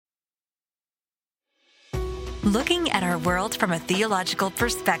Looking at our world from a theological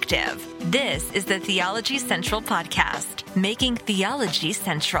perspective. This is the Theology Central Podcast, making theology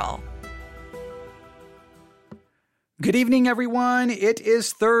central. Good evening, everyone. It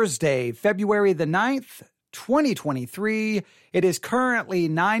is Thursday, February the 9th, 2023. It is currently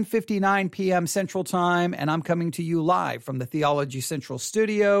 9:59 p.m. Central Time, and I'm coming to you live from the Theology Central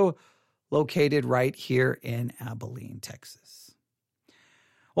studio, located right here in Abilene, Texas.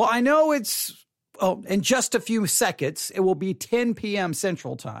 Well, I know in just a few seconds, it will be 10 p.m.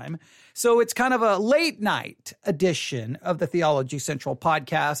 Central Time. So it's kind of a late night edition of the Theology Central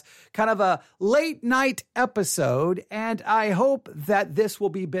Podcast, kind of a late night episode. And I hope that this will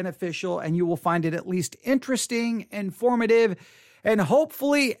be beneficial and you will find it at least interesting, informative, and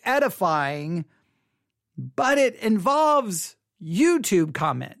hopefully edifying. But it involves YouTube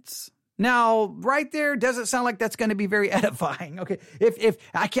comments. Now, right there doesn't sound like that's going to be very edifying. Okay, if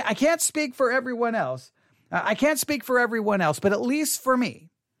I can't speak for everyone else, but at least for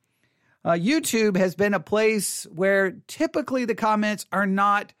me, YouTube has been a place where typically the comments are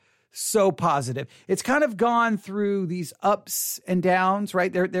not so positive. It's kind of gone through these ups and downs,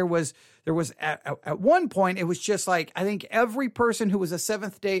 right? There was at one point, it was just like, I think every person who was a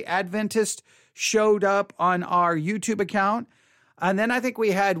Seventh-day Adventist showed up on our YouTube account. And then I think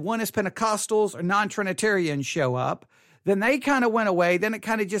we had Oneness Pentecostals or non-Trinitarians show up. Then they kind of went away. Then it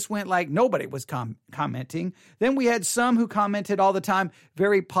kind of just went like nobody was commenting. Then we had some who commented all the time,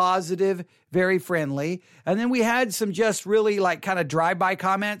 very positive, very friendly. And then we had some just really like kind of drive-by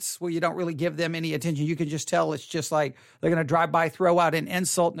comments where you don't really give them any attention. You can just tell it's just like they're going to drive by, throw out an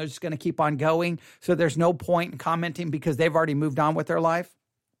insult, and they're just going to keep on going. So there's no point in commenting because they've already moved on with their life.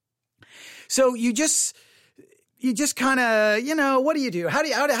 So you just kind of, what do you do? How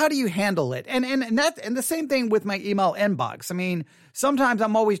do you handle it? And the same thing with my email inbox. I mean, sometimes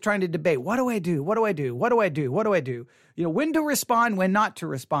I'm always trying to debate. What do I do? When to respond, when not to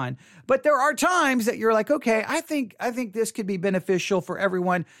respond. But there are times that you're like, okay, I think this could be beneficial for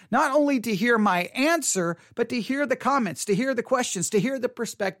everyone, not only to hear my answer, but to hear the comments, to hear the questions, to hear the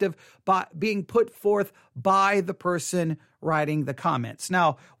perspective being put forth by the person writing the comments.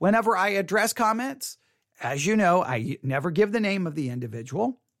 Now, whenever I address comments, as you know, I never give the name of the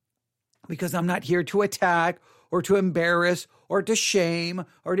individual because I'm not here to attack or to embarrass or to shame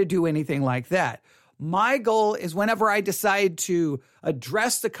or to do anything like that. My goal is whenever I decide to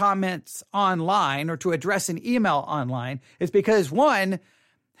address the comments online or to address an email online is because, one,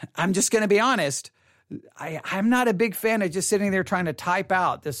 I'm just going to be honest, I'm not a big fan of just sitting there trying to type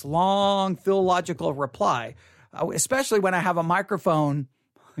out this long theological reply, especially when I have a microphone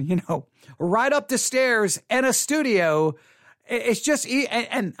right up the stairs in a studio. It's just,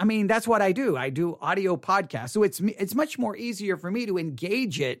 and I mean, that's what I do. I do audio podcasts. So it's much more easier for me to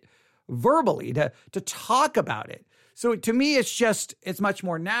engage it verbally, to talk about it. So to me, it's much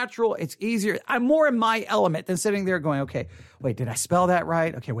more natural. It's easier. I'm more in my element than sitting there going, okay, wait, did I spell that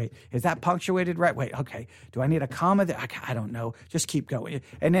right? Okay, wait, is that punctuated right? Wait, okay, do I need a comma there? I don't know. Just keep going.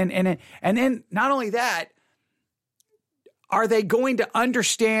 And then not only that, are they going to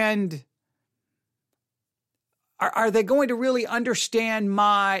understand? Are they going to really understand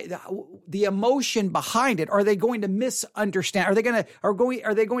the emotion behind it? Are they going to misunderstand? Are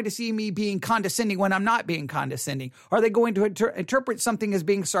they going to see me being condescending when I'm not being condescending? Are they going to interpret something as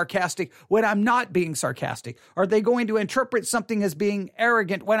being sarcastic when I'm not being sarcastic? Are they going to interpret something as being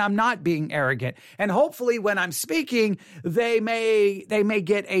arrogant when I'm not being arrogant? And hopefully, when I'm speaking, they may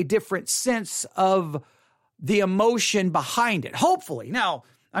get a different sense of the emotion behind it, hopefully. Now,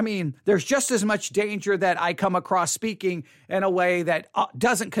 I mean, there's just as much danger that I come across speaking in a way that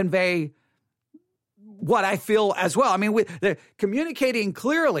doesn't convey what I feel as well. I mean, communicating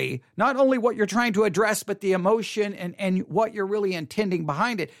clearly, not only what you're trying to address, but the emotion and what you're really intending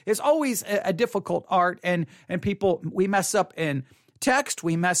behind it is always a difficult art. And people, we mess up in text,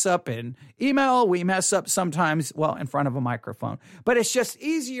 we mess up in email, we mess up sometimes, in front of a microphone. But it's just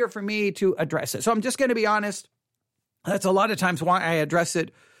easier for me to address it. So I'm just going to be honest. That's a lot of times why I address it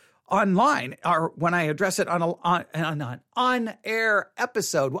online, or when I address it on an on-air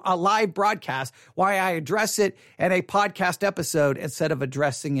episode, a live broadcast, why I address it in a podcast episode instead of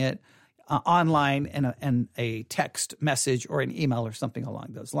addressing it online in a text message or an email or something along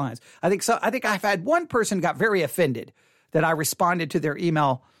those lines. I think I've had one person got very offended that I responded to their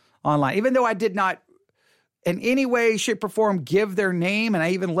email online, even though I did not in any way, shape, or form give their name, and I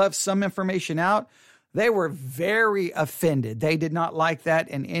even left some information out. They were very offended. They did not like that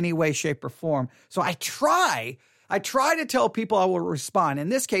in any way, shape, or form. So I try I try to tell people I will respond. In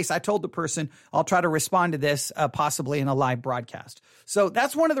this case, I told the person I'll try to respond to this possibly in a live broadcast. So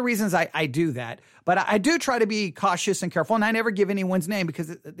that's one of the reasons I do that. But I do try to be cautious and careful, and I never give anyone's name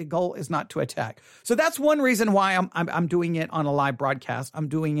because the goal is not to attack. So that's one reason why I'm doing it on a live broadcast. I'm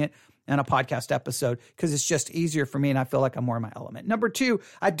doing it in a podcast episode because it's just easier for me, and I feel like I'm more in my element. Number two,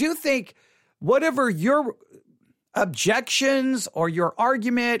 I do think whatever your objections or your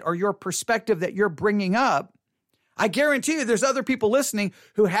argument or your perspective that you're bringing up, I guarantee you there's other people listening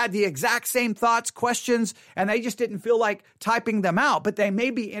who had the exact same thoughts, questions, and they just didn't feel like typing them out, but they may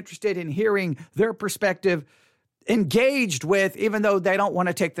be interested in hearing their perspective engaged with, even though they don't want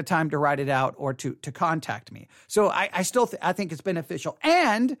to take the time to write it out or to contact me. So I still I think it's beneficial.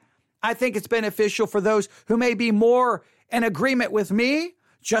 And I think it's beneficial for those who may be more in agreement with me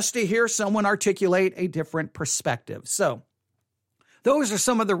just to hear someone articulate a different perspective. So those are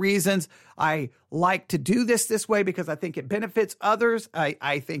some of the reasons I like to do this way, because I think it benefits others.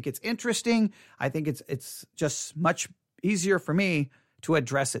 I think it's interesting. I think it's just much easier for me to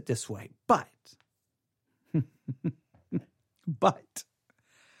address it this way. But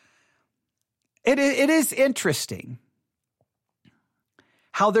it is interesting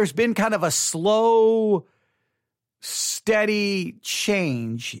how there's been kind of a slow, steady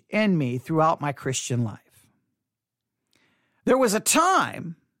change in me throughout my Christian life. There was a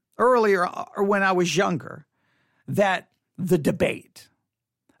time earlier or when I was younger that the debate,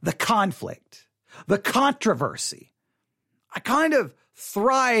 the conflict, the controversy, I kind of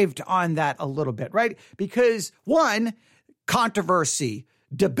thrived on that a little bit, right? Because one, controversy,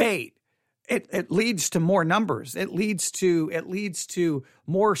 debate, it leads to more numbers. It leads to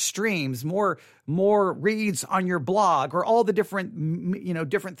more streams, more reads on your blog, or all the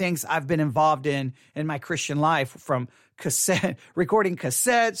different things I've been involved in my Christian life, from recording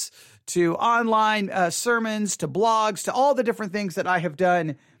cassettes to online sermons to blogs to all the different things that I have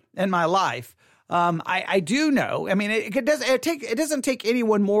done in my life. I do know. I mean, it doesn't take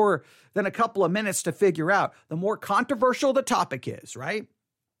anyone more than a couple of minutes to figure out the more controversial the topic is, right?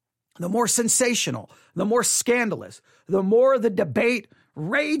 The more sensational, the more scandalous, the more the debate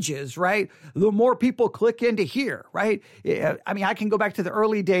rages, right? The more people click in to hear, right? I mean, I can go back to the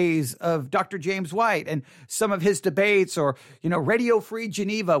early days of Dr. James White and some of his debates, or, Radio Free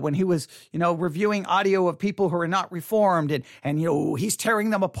Geneva, when he was, reviewing audio of people who are not reformed, and he's tearing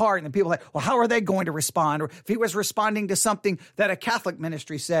them apart, and people are like, well, how are they going to respond? Or if he was responding to something that a Catholic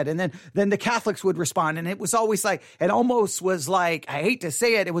ministry said, and then the Catholics would respond. And it was always like, it almost was like, I hate to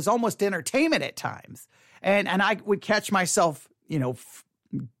say it was almost entertainment at times. And I would catch myself,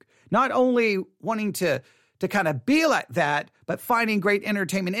 not only wanting to kind of be like that, but finding great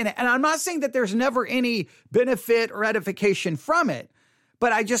entertainment in it. And I'm not saying that there's never any benefit or edification from it,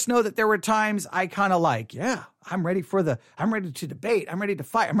 but I just know that there were times I kind of like, yeah, I'm ready to debate. I'm ready to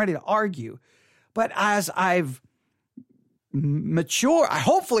fight. I'm ready to argue. But as I've matured,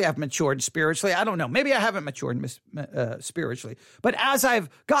 hopefully I've matured spiritually. I don't know. Maybe I haven't matured spiritually. But as I've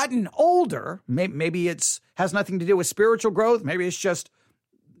gotten older, maybe has nothing to do with spiritual growth. Maybe it's just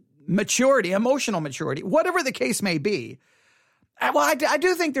maturity, emotional maturity, whatever the case may be. Well, I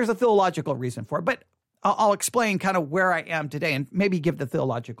do think there's a theological reason for it, but I'll explain kind of where I am today and maybe give the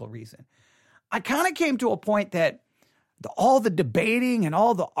theological reason. I kind of came to a point that all the debating and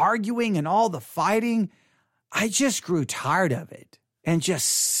all the arguing and all the fighting, I just grew tired of it and just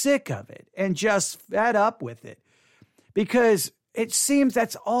sick of it and just fed up with it, because it seems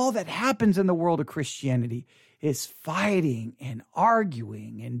that's all that happens in the world of Christianity is fighting and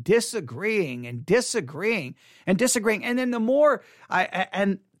arguing and disagreeing and disagreeing and disagreeing. And then the more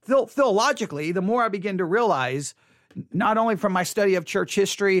theologically, the more I begin to realize, not only from my study of church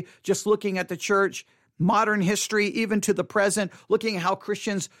history, just looking at the church, modern history, even to the present, looking at how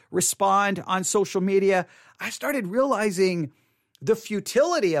Christians respond on social media, I started realizing the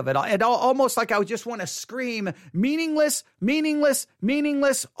futility of it all. It almost like I would just want to scream, meaningless, meaningless,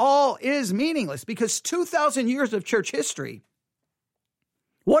 meaningless, all is meaningless. Because 2,000 years of church history,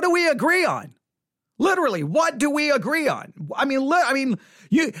 what do we agree on? Literally, what do we agree on? I mean,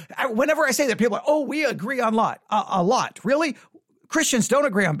 whenever I say that, people are, oh, we agree on a lot. Really? Christians don't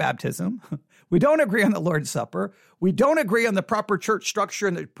agree on baptism. We don't agree on the Lord's Supper. We don't agree on the proper church structure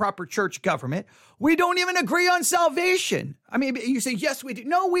and the proper church government. We don't even agree on salvation. I mean, you say, yes, we do.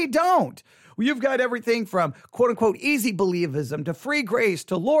 No, we don't. You've got everything from quote unquote easy believism to free grace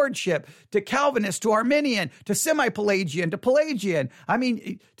to lordship to Calvinist to Arminian to semi-Pelagian to Pelagian. I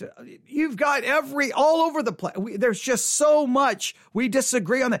mean, you've got all over the place. There's just so much we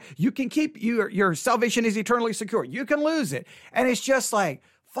disagree on that. You can keep your salvation is eternally secure. You can lose it. And it's just like,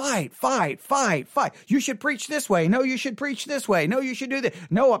 Fight. You should preach this way. No, you should preach this way. No, you should do this.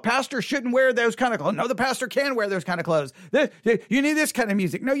 No, a pastor shouldn't wear those kind of clothes. No, the pastor can wear those kind of clothes. You need this kind of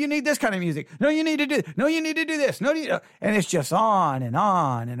music. No, you need this kind of music. No, you need to do this. No, you need to do this. No, and it's just on and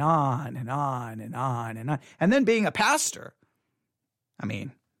on and on and on and on and on. And then being a pastor, I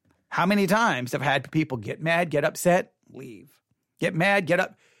mean, how many times have I had people get mad, get upset, leave, get mad, get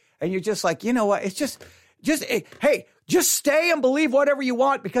up, and you're just like, you know what? It's just, hey, just stay and believe whatever you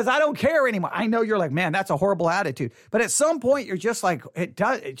want because I don't care anymore. I know you're like, man, that's a horrible attitude. But at some point, you're just like,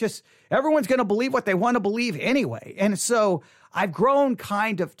 everyone's going to believe what they want to believe anyway. And so I've grown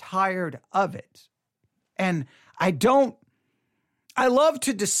kind of tired of it. And I love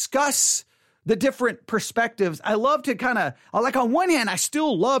to discuss the different perspectives. I love to kind of, like on one hand, I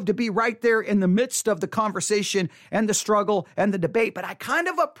still love to be right there in the midst of the conversation and the struggle and the debate, but I kind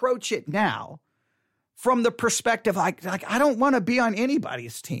of approach it now from the perspective, like I don't want to be on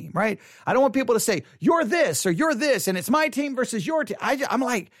anybody's team, right? I don't want people to say, you're this or you're this, and it's my team versus your team. I'm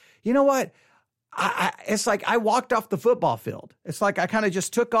like, you know what? It's like I walked off the football field. It's like I kind of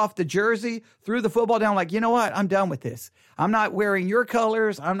just took off the jersey, threw the football down, like, you know what? I'm done with this. I'm not wearing your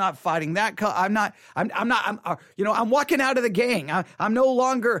colors. I'm not fighting that color. I'm walking out of the gang. I'm no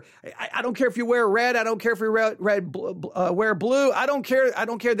longer, I don't care if you wear red. I don't care if you wear blue. I don't care. I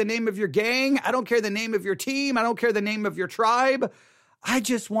don't care the name of your gang. I don't care the name of your team. I don't care the name of your tribe. I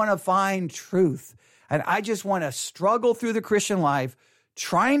just want to find truth. And I just want to struggle through the Christian life,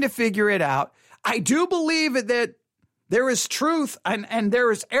 trying to figure it out. I do believe that there is truth and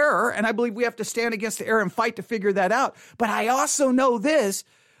there is error, and I believe we have to stand against the error and fight to figure that out. But I also know this,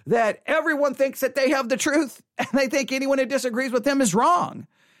 that everyone thinks that they have the truth, and they think anyone who disagrees with them is wrong.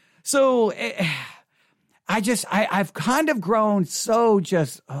 So I've kind of grown so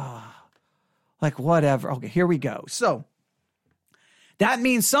just, like whatever. Okay, here we go. So that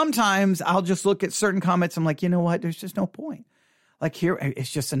means sometimes I'll just look at certain comments. I'm like, you know what? There's just no point. Like here,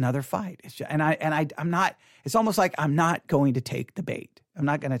 it's just another fight. I'm not, it's almost like I'm not going to take the bait. I'm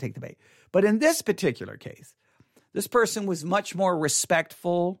not going to take the bait. But in this particular case, this person was much more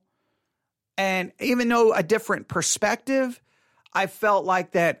respectful. And even though a different perspective, I felt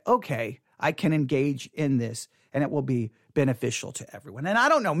like that, okay, I can engage in this and it will be beneficial to everyone. And I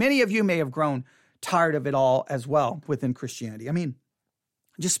don't know, many of you may have grown tired of it all as well within Christianity. I mean,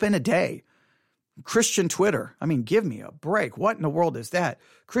 just spend a day. Christian Twitter. I mean, give me a break. What in the world is that?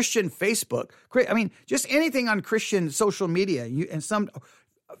 Christian Facebook. I mean, just anything on Christian social media.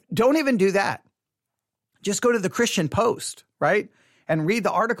 Don't even do that. Just go to the Christian Post, right? And read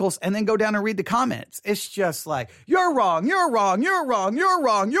the articles and then go down and read the comments. It's just like, you're wrong, you're wrong, you're wrong, you're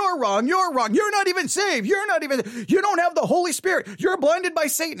wrong, you're wrong, you're wrong. You're not even saved. You don't have the Holy Spirit. You're blinded by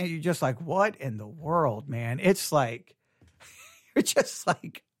Satan. And you're just like, what in the world, man? It's like, you're just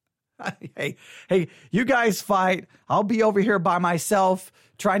like, hey, you guys fight. I'll be over here by myself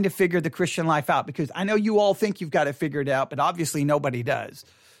trying to figure the Christian life out because I know you all think you've got it figured out, but obviously nobody does.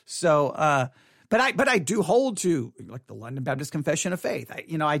 So, but I do hold to like the London Baptist Confession of Faith.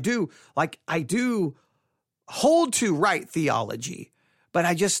 I do hold to right theology, but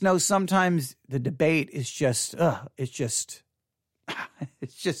I just know sometimes the debate is just, it's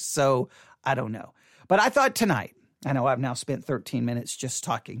just so, I don't know. But I thought tonight, I know I've now spent 13 minutes just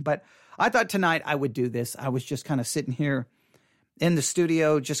talking, but I thought tonight I would do this. I was just kind of sitting here in the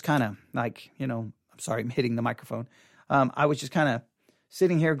studio, just kind of like, I'm sorry, I'm hitting the microphone. I was just kind of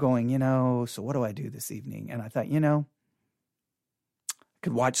sitting here going, so what do I do this evening? And I thought, I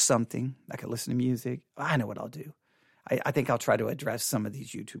could watch something. I could listen to music. I know what I'll do. I think I'll try to address some of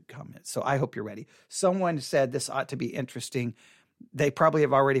these YouTube comments. So I hope you're ready. Someone said this ought to be interesting. They probably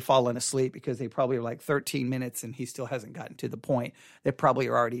have already fallen asleep because they probably are like 13 minutes and he still hasn't gotten to the point. They probably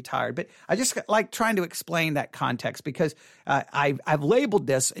are already tired. But I just like trying to explain that context because I've labeled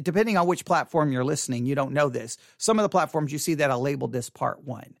this, depending on which platform you're listening, you don't know this. Some of the platforms you see that I labeled this part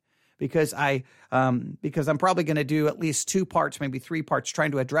 1 because I'm probably going to do at least 2 parts, maybe 3 parts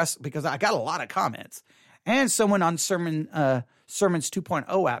trying to address, because I got a lot of comments. And someone on Sermons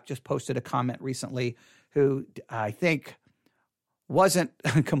 2.0 app just posted a comment recently who I think wasn't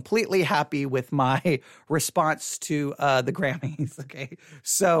completely happy with my response to the Grammys. Okay.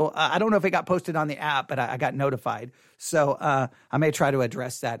 So I don't know if it got posted on the app, but I got notified. So I may try to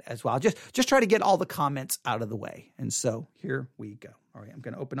address that as well. Just try to get all the comments out of the way. And so here we go. All right. I'm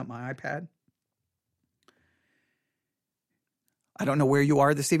going to open up my iPad. I don't know where you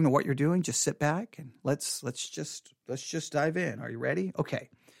are this evening, what you're doing. Just sit back and let's just dive in. Are you ready? Okay.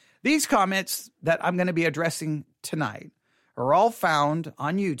 These comments that I'm going to be addressing tonight are all found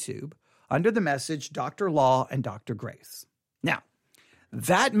on YouTube under the message Dr. Law and Dr. Grace. Now,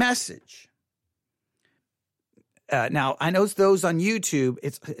 That message. Now, I know those on YouTube,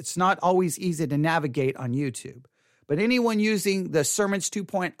 it's not always easy to navigate on YouTube. But anyone using the Sermons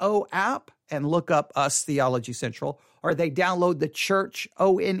 2.0 app and look up Us Theology Central, or they download the Church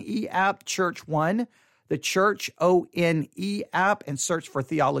ONE app, Church One, the Church ONE app, and search for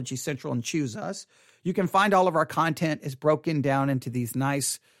Theology Central and choose Us. You can find all of our content is broken down into these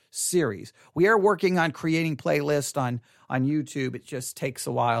nice series. We are working on creating playlists on YouTube. It just takes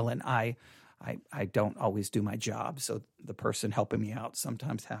a while, and I don't always do my job. So the person helping me out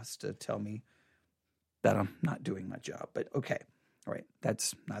sometimes has to tell me that I'm not doing my job. But okay. All right.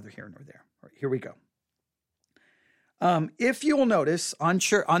 That's neither here nor there. All right, here we go. If you will notice on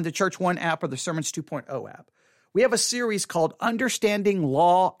the Church One app or the Sermons 2.0 app, we have a series called Understanding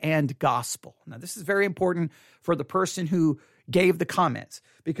Law and Gospel. Now, this is very important for the person who gave the comments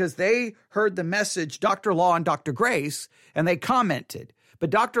because they heard the message, Dr. Law and Dr. Grace, and they commented. But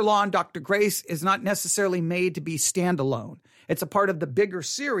Dr. Law and Dr. Grace is not necessarily made to be standalone. It's a part of the bigger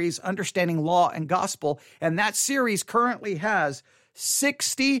series, Understanding Law and Gospel, and that series currently has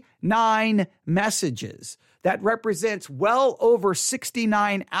 69 messages. That represents well over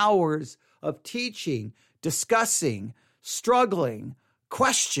 69 hours of teaching, discussing, struggling,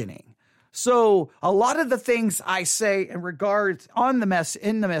 questioning. So a lot of the things I say in regards in the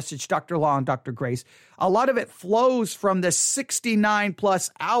message, Dr. Law and Dr. Grace, a lot of it flows from the 69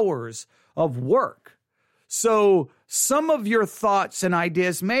 plus hours of work. So some of your thoughts and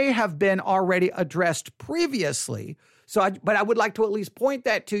ideas may have been already addressed previously. But I would like to at least point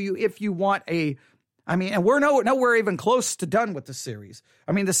that to you if you want and we're nowhere even close to done with the series.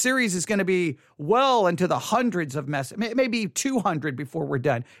 I mean, the series is going to be well into the hundreds of messages, maybe 200 before we're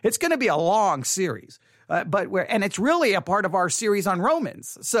done. It's going to be a long series, and it's really a part of our series on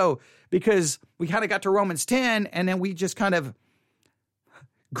Romans. So because we kind of got to Romans 10, and then we just kind of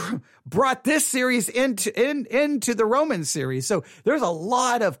brought this series into the Romans series. So there's a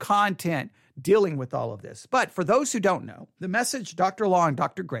lot of content dealing with all of this. But for those who don't know, the message Dr. Law and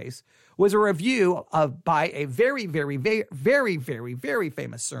Dr. Grace was a review by a very, very, very, very, very, very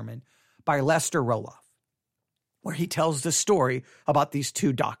famous sermon by Lester Roloff, where he tells the story about these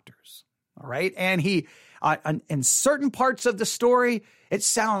two doctors. All right. And he, in certain parts of the story, it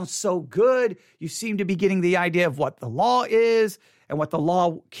sounds so good. You seem to be getting the idea of what the law is and what the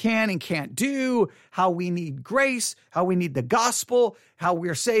law can and can't do, how we need grace, how we need the gospel, how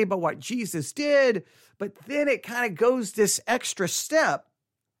we're saved by what Jesus did. But then it kind of goes this extra step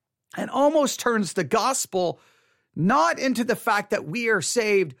and almost turns the gospel not into the fact that we are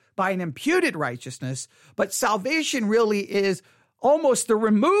saved by an imputed righteousness, but salvation really is almost the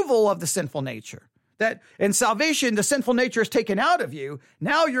removal of the sinful nature. That in salvation, the sinful nature is taken out of you.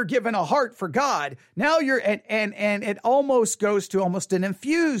 Now you're given a heart for God. Now and it almost goes to almost an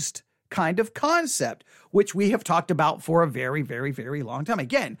infused kind of concept, which we have talked about for a very, very, very long time.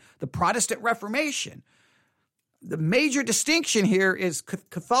 Again, the Protestant Reformation. The major distinction here is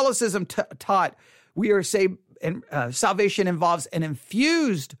Catholicism taught we are saved, and salvation involves an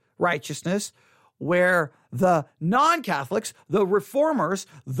infused righteousness, where the non-Catholics, the reformers,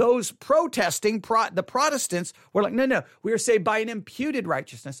 those protesting, the Protestants were like, no, we are saved by an imputed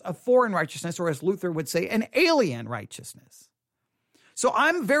righteousness, a foreign righteousness, or as Luther would say, an alien righteousness. So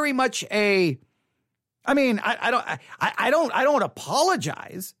I'm very much I don't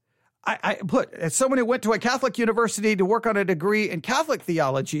apologize. As someone who went to a Catholic university to work on a degree in Catholic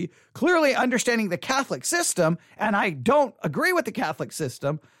theology, clearly understanding the Catholic system, and I don't agree with the Catholic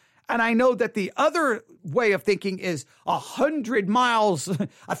system. And I know that the other way of thinking is 100 miles,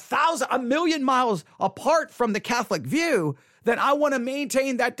 1,000, 1,000,000 miles apart from the Catholic view, then I want to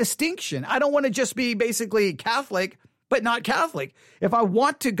maintain that distinction. I don't want to just be basically Catholic, but not Catholic. If I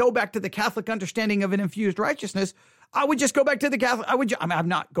want to go back to the Catholic understanding of an infused righteousness, I would just go back to the Catholic.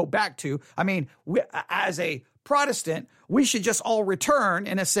 As a Protestant, we should just all return,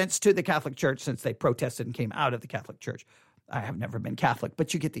 in a sense, to the Catholic Church since they protested and came out of the Catholic Church. I have never been Catholic,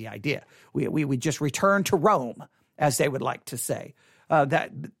 but you get the idea. We would just return to Rome, as they would like to say,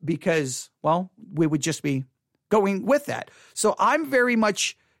 we would just be going with that. So I'm very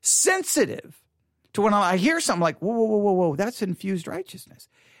much sensitive to when I hear something like, whoa, that's infused righteousness.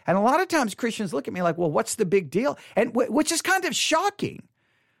 And a lot of times Christians look at me like, well, what's the big deal? And which is kind of shocking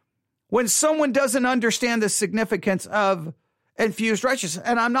when someone doesn't understand the significance of infused righteousness.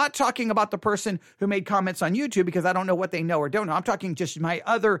 And I'm not talking about the person who made comments on YouTube because I don't know what they know or don't know. I'm talking just my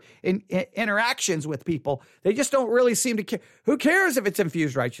other interactions with people. They just don't really seem to care. Who cares if it's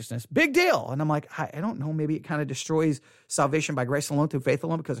infused righteousness? Big deal. And I'm like, I don't know. Maybe it kind of destroys salvation by grace alone, through faith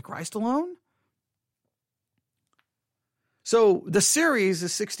alone, because of Christ alone. So the series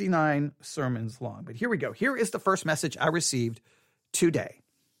is 69 sermons long, but here we go. Here is the first message I received today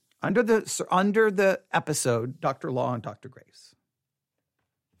under the episode, Dr. Law and Dr. Grace.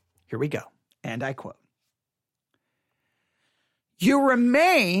 Here we go. And I quote, "You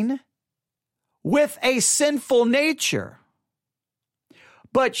remain with a sinful nature,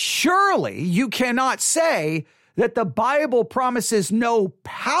 but surely you cannot say that the Bible promises no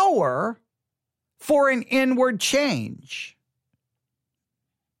power for an inward change."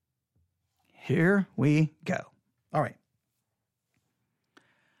 Here we go. All right.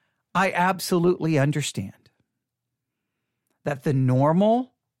 I absolutely understand that the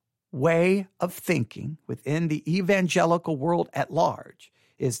normal way of thinking within the evangelical world at large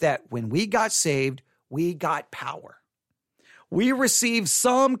is that when we got saved, we got power. We receive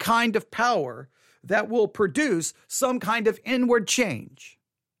some kind of power that will produce some kind of inward change.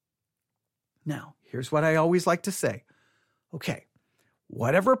 Now, here's what I always like to say. Okay,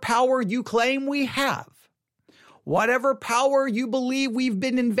 whatever power you claim we have, whatever power you believe we've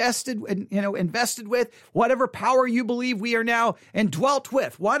been invested with, whatever power you believe we are now indwelt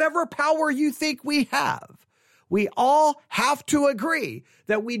with, whatever power you think we have, we all have to agree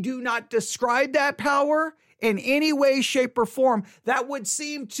that we do not describe that power in any way, shape, or form that would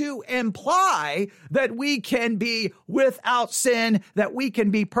seem to imply that we can be without sin, that we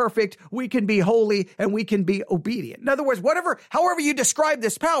can be perfect, we can be holy, and we can be obedient. In other words, however you describe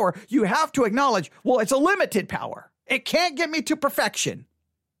this power, you have to acknowledge, well, it's a limited power. It can't get me to perfection.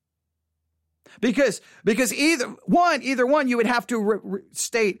 Because either one, you would have to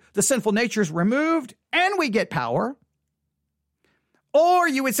state the sinful nature is removed and we get power. Or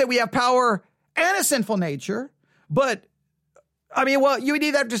you would say we have power and a sinful nature, but you would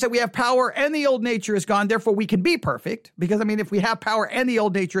either have to say we have power and the old nature is gone, therefore we can be perfect. Because, if we have power and the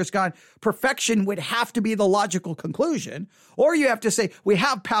old nature is gone, perfection would have to be the logical conclusion. Or you have to say we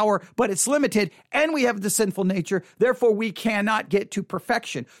have power, but it's limited, and we have the sinful nature, therefore we cannot get to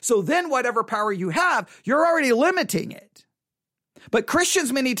perfection. So then whatever power you have, you're already limiting it. But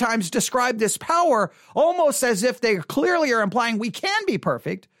Christians many times describe this power almost as if they clearly are implying we can be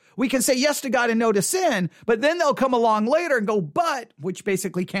perfect. We can say yes to God and no to sin, but then they'll come along later and go, but, which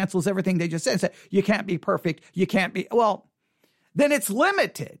basically cancels everything they just said. And say, you can't be perfect. You can't be, well, then it's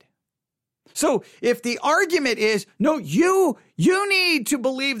limited. So if the argument is, no, you need to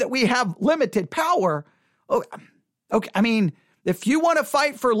believe that we have limited power. Okay. If you want to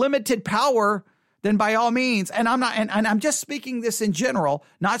fight for limited power, then by all means, and I'm just speaking this in general,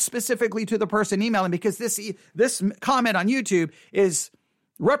 not specifically to the person emailing, because this comment on YouTube is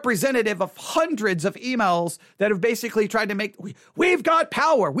representative of hundreds of emails that have basically tried to make, we've got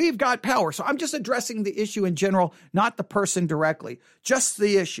power. So I'm just addressing the issue in general, not the person directly, just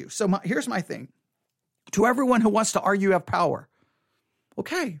the issue. So here's my thing. To everyone who wants to argue you have power.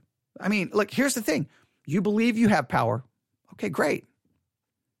 Okay. Here's the thing. You believe you have power. Okay, great.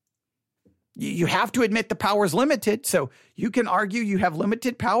 You have to admit the power is limited. So you can argue you have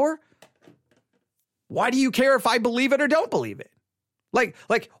limited power. Why do you care if I believe it or don't believe it?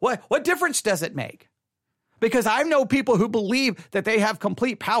 What difference does it make? Because I know people who believe that they have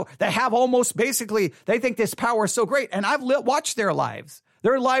complete power. They have almost basically, they think this power is so great. And I've watched their lives.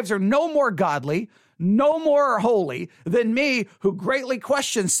 Their lives are no more godly, no more holy than me, who greatly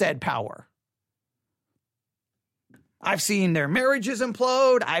questions said power. I've seen their marriages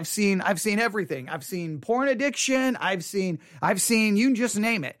implode. I've seen everything. I've seen porn addiction. I've seen, you just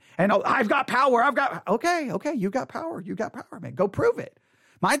name it. And I've got power. Okay. You got power, man. Go prove it.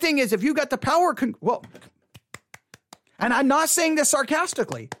 My thing is, if you got the power, and I'm not saying this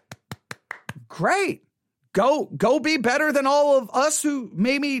sarcastically. Great. Go be better than all of us who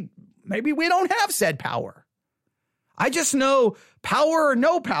maybe we don't have said power. I just know power or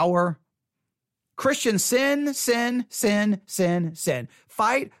no power, Christians sin.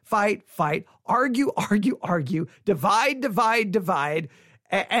 Fight. Argue. Divide.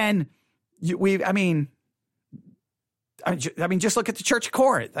 And just look at the Church of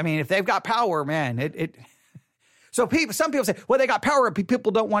Corinth. If they've got power, man, So some people say, well, they got power, but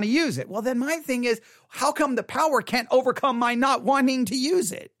people don't want to use it. Well, then my thing is, how come the power can't overcome my not wanting to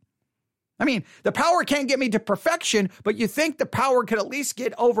use it? The power can't get me to perfection, but you think the power could at least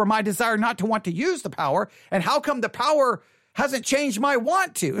get over my desire not to want to use the power. And how come the power hasn't changed my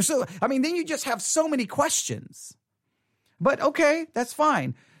want to? So, then you just have so many questions. But okay, that's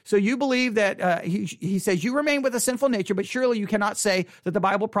fine. So you believe that he says you remain with a sinful nature, but surely you cannot say that the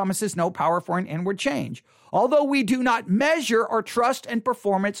Bible promises no power for an inward change. Although we do not measure or trust in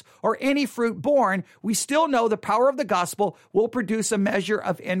performance or any fruit borne, we still know the power of the gospel will produce a measure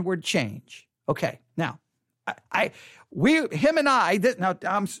of inward change. Okay, now Now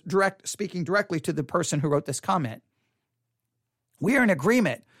I'm speaking directly to the person who wrote this comment. We are in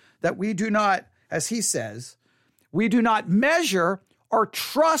agreement that we do not, as he says, we do not measure or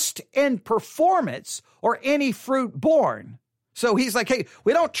trust in performance or any fruit born. So he's like, hey,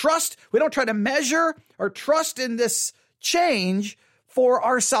 we don't try to measure or trust in this change for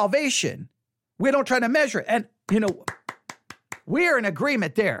our salvation. We don't try to measure it. And, we're in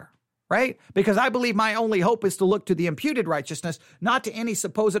agreement there, right? Because I believe my only hope is to look to the imputed righteousness, not to any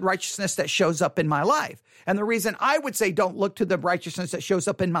supposed righteousness that shows up in my life. And the reason I would say don't look to the righteousness that shows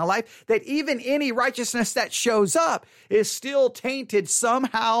up in my life, that even any righteousness that shows up is still tainted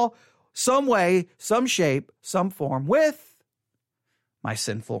somehow, some way, some shape, some form with my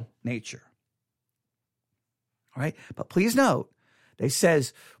sinful nature. All right? But please note, they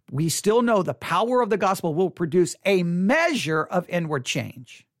says we still know the power of the gospel will produce a measure of inward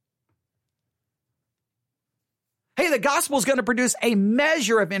change. Hey, the gospel is going to produce a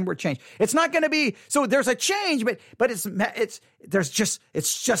measure of inward change. It's not going to be, so there's a change, but it's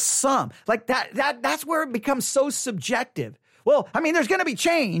just some. Like that's where it becomes so subjective. Well, I mean, there's going to be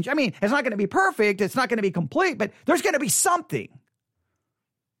change. I mean, it's not going to be perfect. It's not going to be complete, but there's going to be something.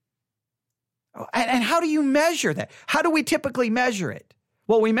 And how do you measure that? How do we typically measure it?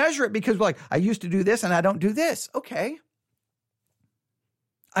 Well, we measure it because we're like, I used to do this and I don't do this. Okay.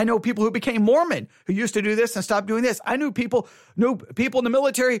 I know people who became Mormon who used to do this and stopped doing this. I knew people in the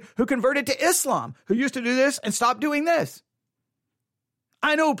military who converted to Islam who used to do this and stopped doing this.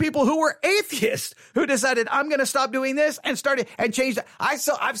 I know people who were atheists who decided I'm going to stop doing this and started and changed it.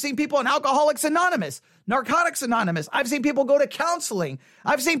 I've seen people in Alcoholics Anonymous, Narcotics Anonymous. I've seen people go to counseling.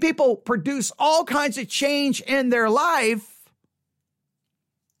 I've seen people produce all kinds of change in their life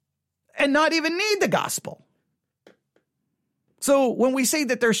and not even need the gospel. So when we say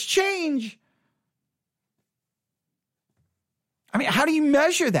that there's change, I mean, how do you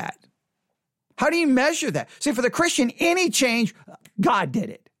measure that? How do you measure that? See, for the Christian, any change, God did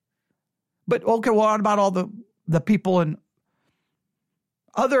it. But okay, well, what about all the people in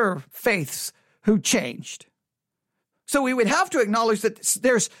other faiths who changed? So we would have to acknowledge that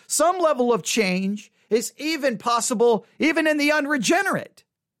there's some level of change is even possible, even in the unregenerate.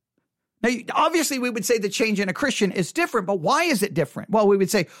 Now, obviously, we would say the change in a Christian is different, but why is it different? Well, we would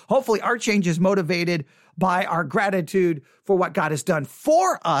say, hopefully, our change is motivated by our gratitude for what God has done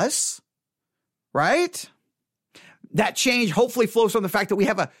for us, right? That change hopefully flows from the fact that we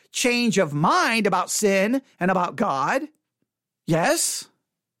have a change of mind about sin and about God. Yes.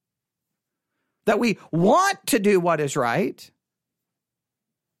 That we want to do what is right.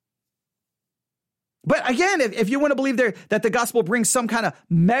 But again, if you want to believe that the gospel brings some kind of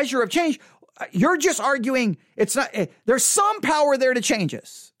measure of change, you're just arguing it's not, there's some power there to change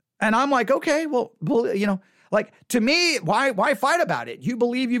us. And I'm like, okay, well, like to me, why fight about it? You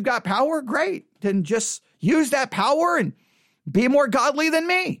believe you've got power? Great. Then just use that power and be more godly than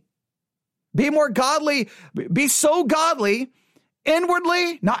me. Be more godly, be so godly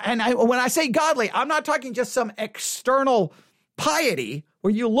inwardly. When I say godly, I'm not talking just some external piety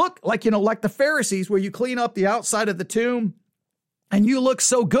where you look like, like the Pharisees, where you clean up the outside of the tomb and you look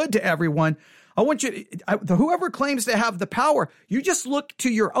so good to everyone. I want you, whoever claims to have the power, you just look to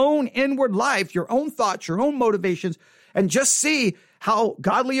your own inward life, your own thoughts, your own motivations, and just see how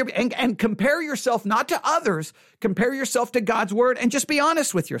godly you're, and compare yourself not to others, compare yourself to God's word, and just be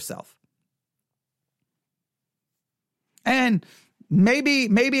honest with yourself. And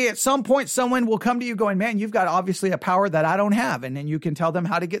maybe at some point someone will come to you going, man, you've got obviously a power that I don't have. And then you can tell them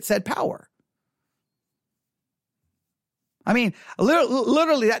how to get said power. I mean,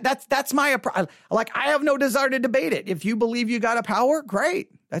 literally, that's my, like, I have no desire to debate it. If you believe you got a power, great.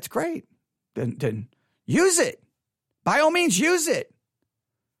 That's great. Then use it. By all means, use it.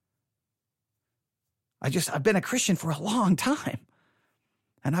 I've been a Christian for a long time,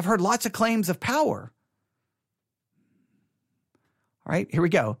 and I've heard lots of claims of power. All right, here we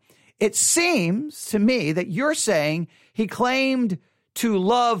go. It seems to me that you're saying he claimed to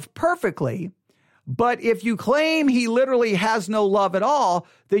love perfectly, but if you claim he literally has no love at all,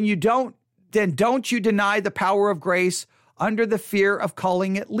 then don't you deny the power of grace under the fear of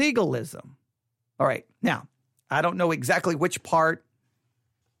calling it legalism? All right, now, I don't know exactly which part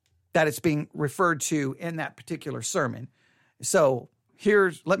that it's being referred to in that particular sermon. So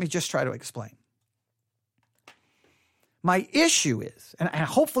let me just try to explain. My issue is, and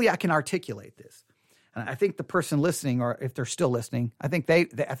hopefully I can articulate this, and I think the person listening, or if they're still listening, I think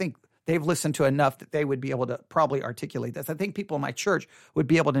they've listened to enough that they would be able to probably articulate this. I think people in my church would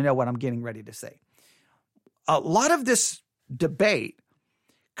be able to know what I'm getting ready to say. A lot of this debate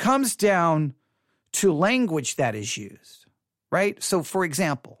comes down to language that is used, right? So for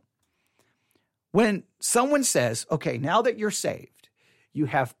example, when someone says, okay, now that you're saved, you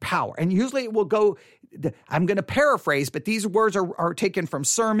have power, and usually it will go, I'm going to paraphrase, but these words are taken from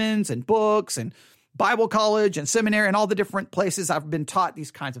sermons and books and Bible college and seminary and all the different places I've been taught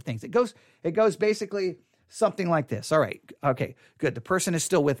these kinds of things. It goes basically something like this. All right. Okay, good. The person is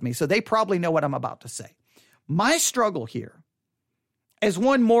still with me, so they probably know what I'm about to say. My struggle here is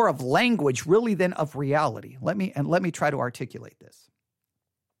one more of language really than of reality. Let me try to articulate this.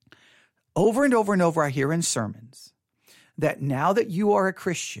 Over and over and over, I hear in sermons that now that you are a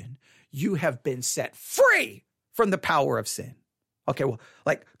Christian, you have been set free from the power of sin. Okay, well,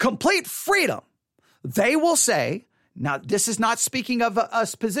 like complete freedom. They will say, now this is not speaking of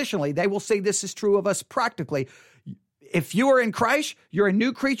us positionally, they will say this is true of us practically. If you are in Christ, you're a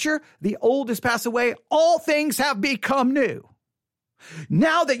new creature. The old has passed away. All things have become new.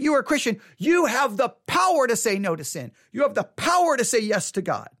 Now that you are a Christian, you have the power to say no to sin. You have the power to say yes to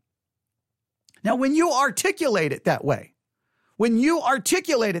God. Now, when you articulate it that way, you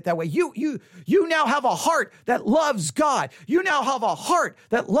now have a heart that loves God. You now have a heart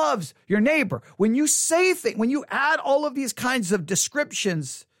that loves your neighbor. When you say things, when you add all of these kinds of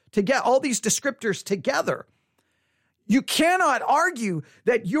descriptions together, all these descriptors together, you cannot argue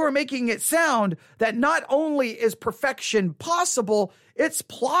that you're making it sound that not only is perfection possible, it's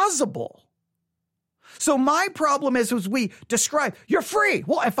plausible. So my problem is, as we describe, you're free.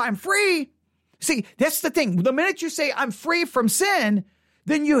 Well, if I'm free, see, that's the thing. The minute you say I'm free from sin,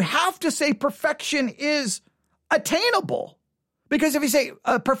 then you have to say perfection is attainable. Because if you say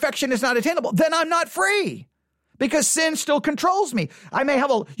perfection is not attainable, then I'm not free. Because sin still controls me.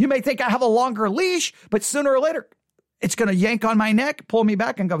 You may think I have a longer leash, but sooner or later, it's going to yank on my neck, pull me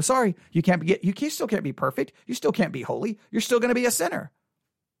back and go, sorry, you still can't be perfect. You still can't be holy. You're still going to be a sinner.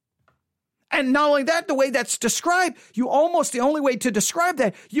 And not only that, the way that's described, the only way to describe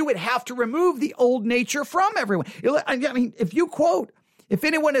that, you would have to remove the old nature from everyone. I mean, if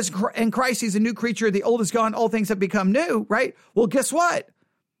anyone is in Christ, he's a new creature, the old is gone, all things have become new, right? Well, guess what?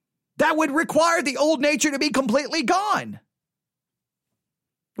 That would require the old nature to be completely gone.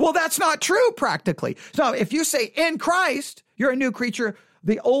 Well, that's not true practically. So if you say in Christ, you're a new creature,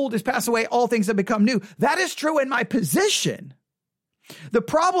 the old has passed away, all things have become new, that is true in my position. The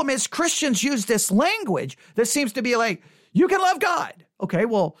problem is Christians use this language that seems to be like, you can love God. Okay,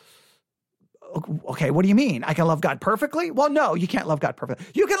 well, okay, what do you mean? I can love God perfectly? Well, no, you can't love God perfectly.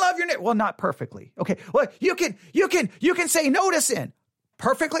 You can love your neighbor. Well, not perfectly. Okay, well, you can say no to sin.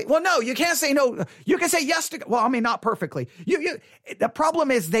 Perfectly? Well, no, you can't say no. You can say yes to, well, I mean, not perfectly. The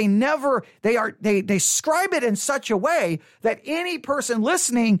problem is they describe it in such a way that any person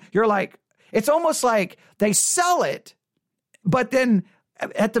listening, you're like, it's almost like they sell it, but then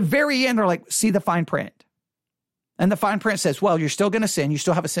at the very end, they're like, see the fine print. And the fine print says, well, you're still going to sin. You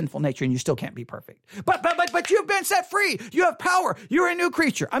still have a sinful nature and you still can't be perfect. But you've been set free. You have power. You're a new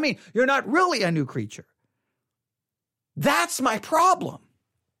creature. I mean, you're not really a new creature. That's my problem.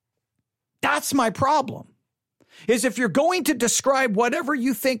 That's my problem, is if you're going to describe whatever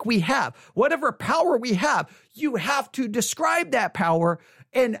you think we have, whatever power we have, you have to describe that power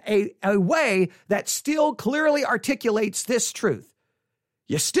in a way that still clearly articulates this truth.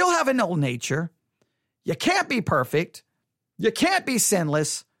 You still have an old nature. You can't be perfect. You can't be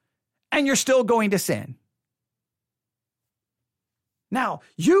sinless, and you're still going to sin. Now,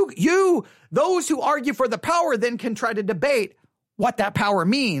 those who argue for the power then can try to debate what that power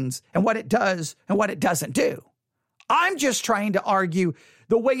means and what it does and what it doesn't do. I'm just trying to argue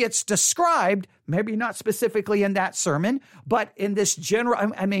the way it's described, maybe not specifically in that sermon, but in this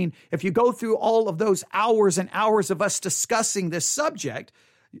general, I mean, if you go through all of those hours and hours of us discussing this subject,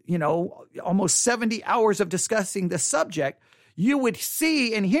 almost 70 hours of discussing this subject, you would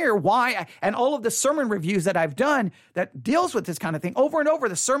see and hear why, and all of the sermon reviews that I've done that deals with this kind of thing, over and over,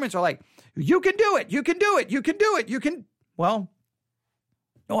 the sermons are like, you can do it, you can do it, you can do it, you can, well,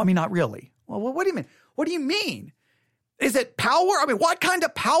 no, I mean, not really. Well, what do you mean? What do you mean? Is it power? I mean, what kind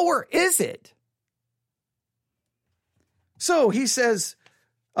of power is it? So he says,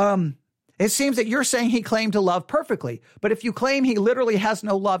 it seems that you're saying he claimed to love perfectly. But if you claim he literally has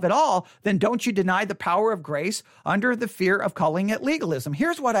no love at all, then don't you deny the power of grace under the fear of calling it legalism?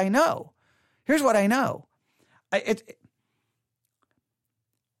 Here's what I know.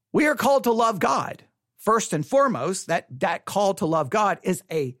 We are called to love God. First and foremost, that call to love God is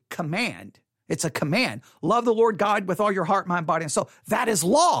a command. It's a command. Love the Lord God with all your heart, mind, body, and soul. That is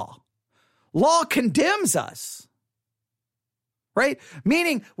law. Law condemns us. right?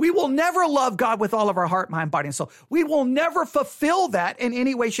 Meaning we will never love God with all of our heart, mind, body, and soul. We will never fulfill that in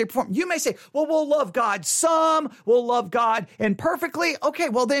any way, shape, or form. You may say, well, we'll love God some, we'll love God imperfectly. Okay,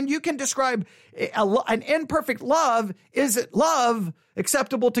 well, then you can describe an imperfect love. Is it love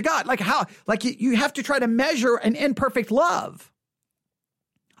acceptable to God? Like how? Like you have to try to measure an imperfect love.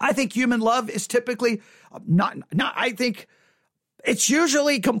 I think human love is typically I think it's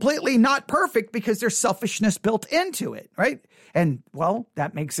usually completely not perfect because there's selfishness built into it, right? And, well,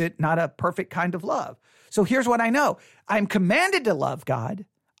 that makes it not a perfect kind of love. So here's what I know. I'm commanded to love God.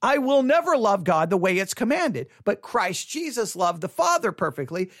 I will never love God the way it's commanded. But Christ Jesus loved the Father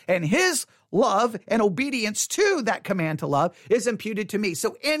perfectly, and his love and obedience to that command to love is imputed to me.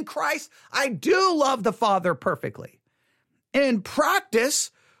 So in Christ, I do love the Father perfectly. In practice,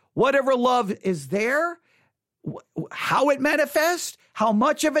 whatever love is there, how it manifests, how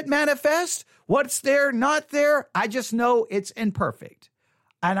much of it manifests, what's there, not there, I just know it's imperfect.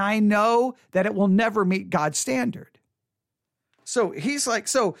 And I know that it will never meet God's standard. So he's like,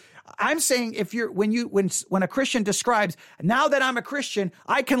 so I'm saying when a Christian describes, now that I'm a Christian,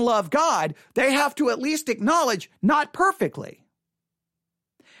 I can love God, they have to at least acknowledge not perfectly.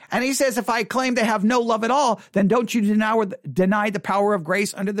 And he says, if I claim to have no love at all, then don't you deny the power of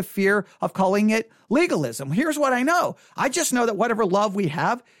grace under the fear of calling it legalism. Here's what I know. I just know that whatever love we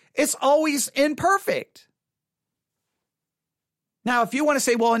have, it's always imperfect. Now, if you want to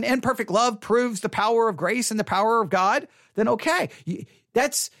say, well, an imperfect love proves the power of grace and the power of God, then okay.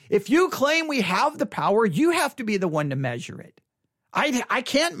 If you claim we have the power, you have to be the one to measure it. I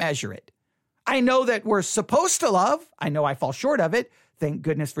can't measure it. I know that we're supposed to love. I know I fall short of it. Thank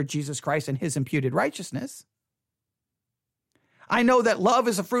goodness for Jesus Christ and his imputed righteousness. I know that love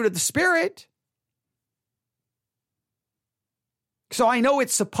is a fruit of the Spirit. So I know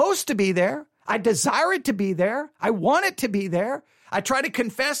it's supposed to be there. I desire it to be there. I want it to be there. I try to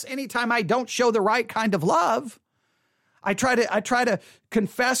confess anytime I don't show the right kind of love. I try to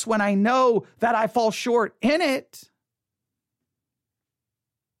confess when I know that I fall short in it.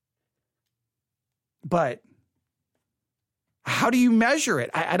 But how do you measure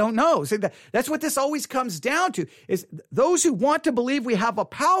it? I don't know. So that's what this always comes down to, is those who want to believe we have a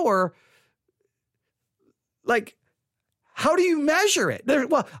power, like, how do you measure it?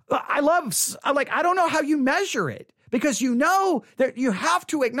 I don't know how you measure it, because you know that you have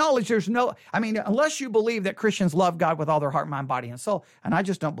to acknowledge unless you believe that Christians love God with all their heart, mind, body, and soul. And I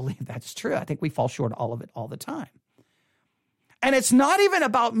just don't believe that's true. I think we fall short of all of it all the time. And it's not even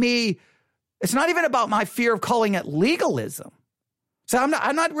about me. It's not even about my fear of calling it legalism. So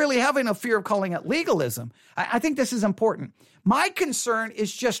I'm not really having a fear of calling it legalism. I think this is important. My concern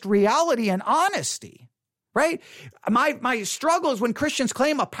is just reality and honesty, right? My struggle is when Christians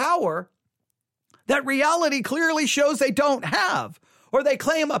claim a power that reality clearly shows they don't have, or they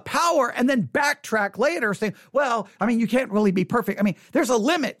claim a power and then backtrack later saying, well, you can't really be perfect. There's a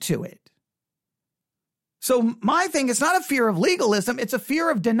limit to it. So my thing is not a fear of legalism. It's a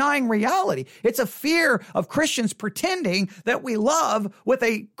fear of denying reality. It's a fear of Christians pretending that we love with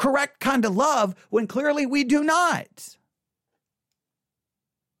a correct kind of love when clearly we do not.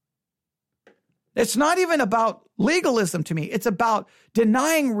 It's not even about legalism to me. It's about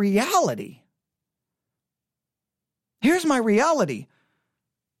denying reality. Here's my reality.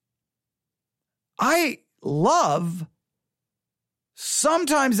 I love.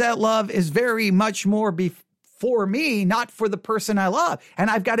 Sometimes that love is very much more for me, not for the person I love. And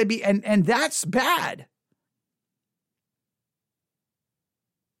I've got to be, and that's bad.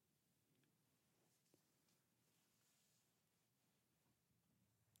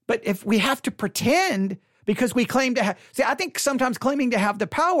 But if we have to pretend because we claim to have, I think sometimes claiming to have the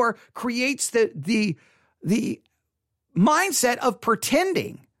power creates the mindset of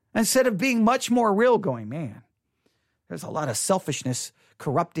pretending instead of being much more real, going, man, there's a lot of selfishness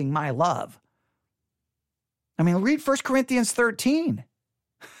corrupting my love. Read 1 Corinthians 13.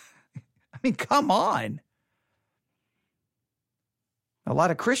 Come on. A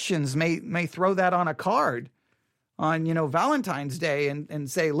lot of Christians may throw that on a card on, Valentine's Day and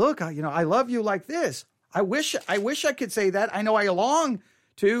say, look, I love you like this. I wish I could say that. I know I long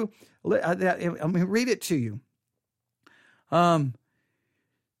to. Let me read it to you.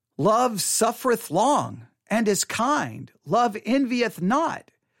 Love suffereth long and is kind. Love envieth not.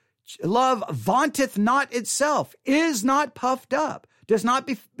 Love vaunteth not itself, is not puffed up, does not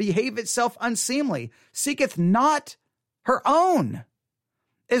behave itself unseemly, seeketh not her own,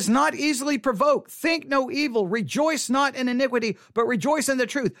 is not easily provoked, think no evil, rejoice not in iniquity, but rejoice in the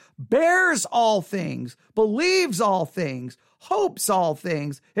truth, bears all things, believes all things, hopes all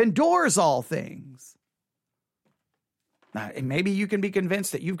things, endures all things. Now, and maybe you can be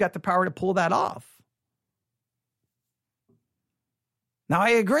convinced that you've got the power to pull that off. Now, I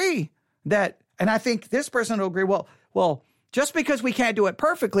agree that, and I think this person will agree, well, just because we can't do it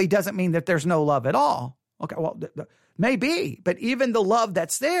perfectly doesn't mean that there's no love at all. Okay, well, maybe, but even the love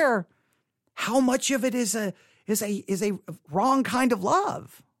that's there, how much of it is a wrong kind of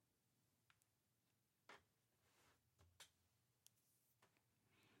love?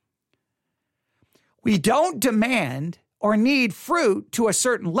 We don't demand or need fruit to a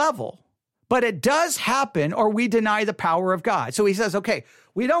certain level, but it does happen or we deny the power of God. So he says, okay,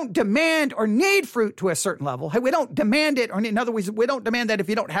 we don't demand or need fruit to a certain level. Hey, we don't demand it, or in other words, we don't demand that if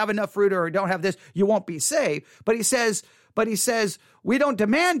you don't have enough fruit or don't have this, you won't be saved. But he says, we don't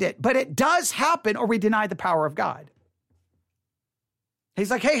demand it, but it does happen or we deny the power of God.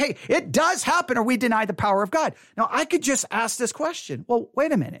 He's like, hey, it does happen or we deny the power of God. Now, I could just ask this question. Well,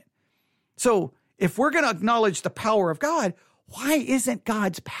 wait a minute. So if we're going to acknowledge the power of God, why isn't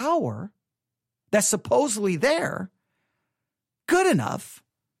God's power that's supposedly there good enough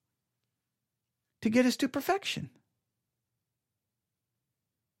to get us to perfection?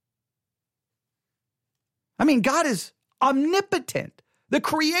 I mean, God is omnipotent, the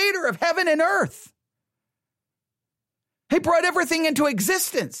creator of heaven and earth. He brought everything into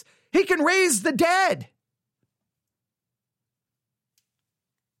existence. He can raise the dead.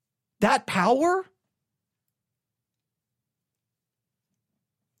 That power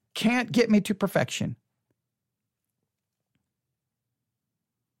can't get me to perfection.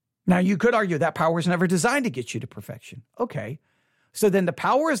 Now, you could argue that power is never designed to get you to perfection. Okay, so then the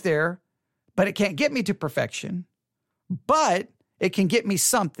power is there, but it can't get me to perfection, but it can get me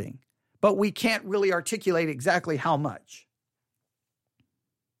something, but we can't really articulate exactly how much.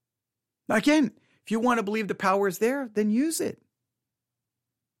 Again, if you want to believe the power is there, then use it.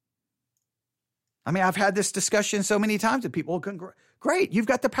 I mean, I've had this discussion so many times with people. Great, you've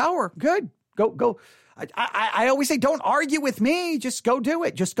got the power. Good. Go. I always say, don't argue with me. Just go do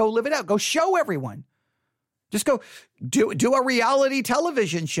it. Just go live it out. Go show everyone. Just go do a reality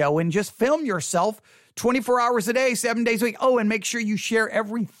television show and just film yourself 24 hours a day, 7 days a week. Oh, and make sure you share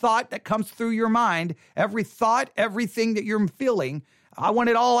every thought that comes through your mind, every thought, everything that you're feeling. I want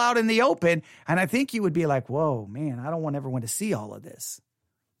it all out in the open. And I think you would be like, whoa, man, I don't want everyone to see all of this.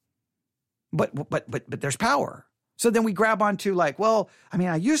 But there's power. So then we grab onto like, well, I mean,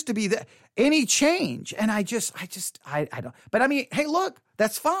 I used to be any change. And I don't. But I mean, hey, look,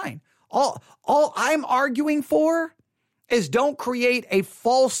 that's fine. All I'm arguing for is don't create a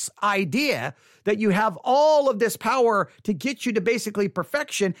false idea that you have all of this power to get you to basically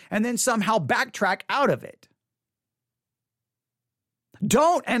perfection and then somehow backtrack out of it.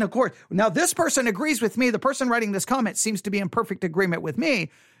 Don't, and of course, now this person agrees with me. The person writing this comment seems to be in perfect agreement with me.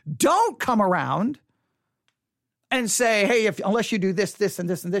 Don't come around and say, hey, unless you do this, this, and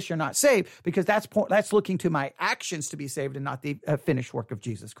this, and this, you're not saved, because that's looking to my actions to be saved and not the finished work of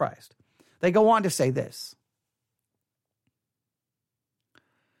Jesus Christ. They go on to say this.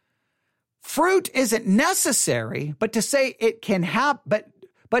 Fruit isn't necessary, but to say it can happen,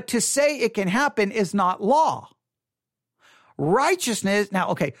 but to say it can happen is not law. Righteousness,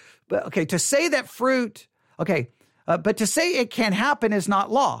 now, to say that fruit, but to say it can happen is not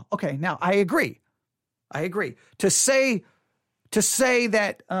law. Okay, now I agree. To say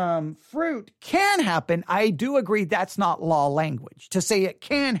that fruit can happen, I do agree that's not law language. To say it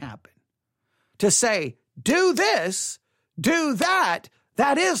can happen. To say, do this, do that,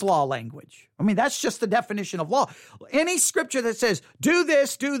 that is law language. I mean, that's just the definition of law. Any scripture that says, do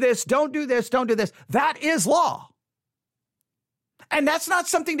this, don't do this, don't do this, that is law. And that's not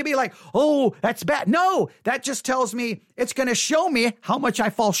something to be like, oh, that's bad. No, that just tells me it's going to show me how much I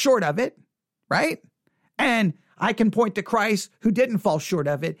fall short of it, right? And I can point to Christ who didn't fall short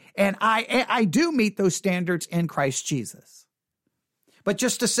of it. And I do meet those standards in Christ Jesus. But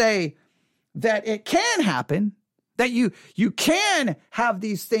just to say that it can happen, that you can have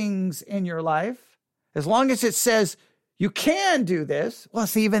these things in your life, as long as it says you can do this. Well,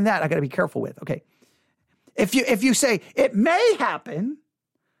 see, even that I got to be careful with. Okay. If you say it may happen,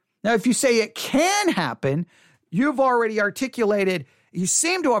 now if you say it can happen, you've already articulated, you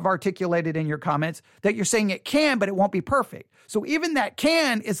seem to have articulated in your comments that you're saying it can, but it won't be perfect. So even that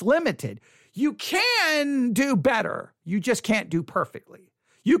can is limited. You can do better. You just can't do perfectly.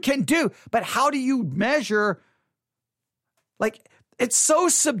 You can do, but how do you measure? Like, it's so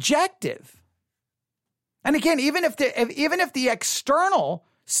subjective. And again, even if the external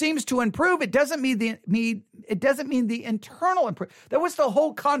seems to improve, it doesn't mean the internal improve. That was the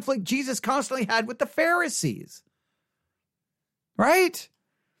whole conflict Jesus constantly had with the Pharisees. Right?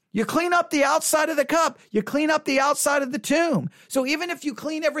 You clean up the outside of the cup. You clean up the outside of the tomb. So even if you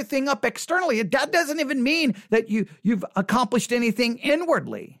clean everything up externally, that doesn't even mean that you've accomplished anything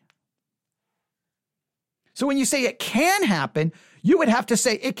inwardly. So when you say it can happen, you would have to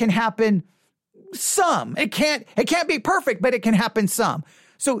say it can happen some. It can't be perfect, but it can happen some.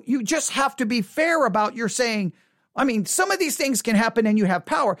 So you just have to be fair about your saying, I mean, some of these things can happen and you have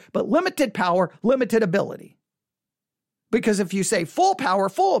power, but limited power, limited ability. Because if you say full power,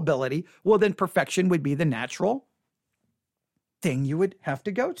 full ability, well, then perfection would be the natural thing you would have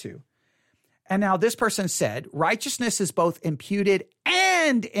to go to. And now this person said, righteousness is both imputed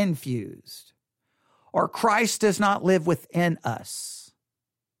and infused, or Christ does not live within us.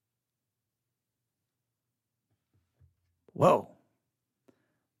 Whoa.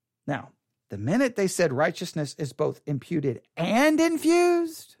 Now, the minute they said righteousness is both imputed and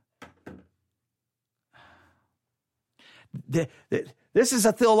infused, this is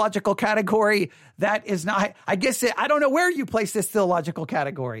a theological category that is not, I don't know where you place this theological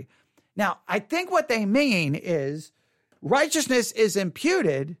category. Now, I think what they mean is righteousness is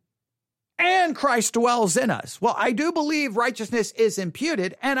imputed and Christ dwells in us. Well, I do believe righteousness is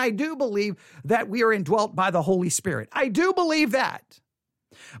imputed, and I do believe that we are indwelt by the Holy Spirit. I do believe that.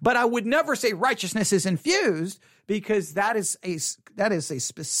 But I would never say righteousness is infused, because that is a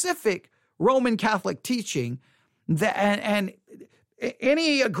specific Roman Catholic teaching. And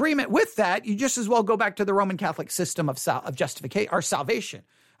any agreement with that, you just as well go back to the Roman Catholic system of justification or salvation.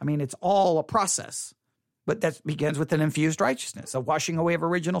 I mean, it's all a process, but that begins with an infused righteousness, a washing away of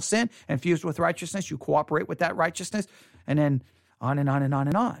original sin, infused with righteousness. You cooperate with that righteousness, and then on and on and on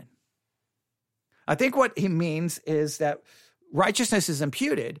and on. I think what he means is that righteousness is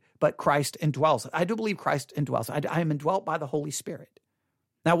imputed, but Christ indwells. I do believe Christ indwells. I am indwelt by the Holy Spirit.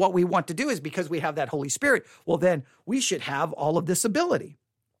 Now, what we want to do is, because we have that Holy Spirit, well, then we should have all of this ability.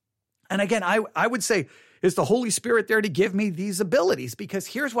 And again, I would say, is the Holy Spirit there to give me these abilities? Because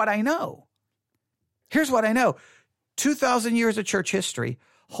here's what I know. 2,000 years of church history,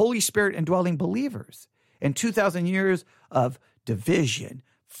 Holy Spirit indwelling believers, and 2,000 years of division,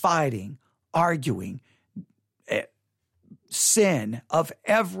 fighting, arguing, sin of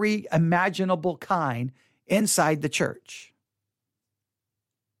every imaginable kind inside the church.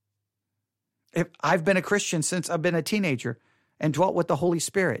 If I've been a Christian since I've been a teenager and dwelt with the Holy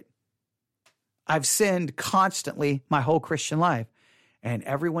Spirit. I've sinned constantly my whole Christian life. And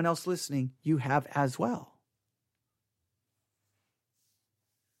everyone else listening, you have as well.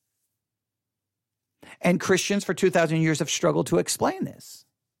 And Christians for 2,000 years have struggled to explain this.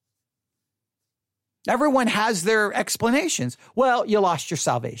 Everyone has their explanations. Well, you lost your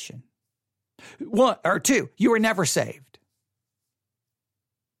salvation. 1 or 2, you were never saved.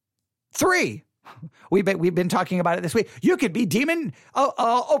 3, we've been talking about it this week. You could be demon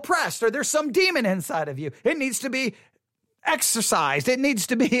oppressed, or there's some demon inside of you. It needs to be exorcised. It needs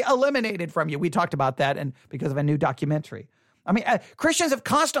to be eliminated from you. We talked about that, and because of a new documentary. I mean, Christians have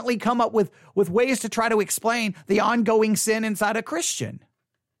constantly come up with ways to try to explain the ongoing sin inside a Christian.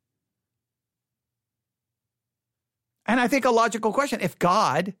 And I think a logical question, if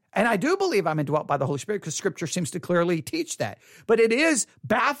God, and I do believe I'm indwelt by the Holy Spirit because Scripture seems to clearly teach that, but it is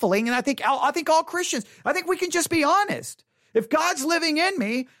baffling, and I think all Christians, I think we can just be honest. If God's living in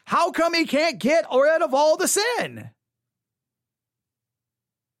me, how come he can't get rid of all the sin?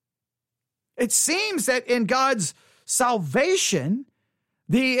 It seems that in God's salvation,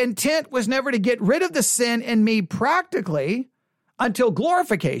 the intent was never to get rid of the sin in me practically until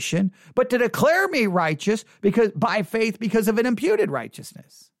glorification, but to declare me righteous because by faith because of an imputed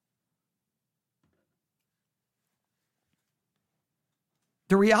righteousness.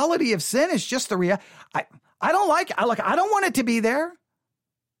 The reality of sin is just the reality. I don't like it. I don't want it to be there.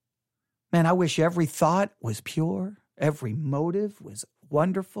 Man, I wish every thought was pure. Every motive was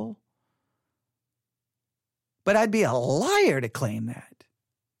wonderful. But I'd be a liar to claim that.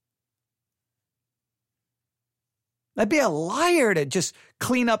 I'd be a liar to just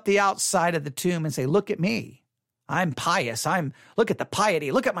clean up the outside of the tomb and say, look at me. I'm pious. Look at the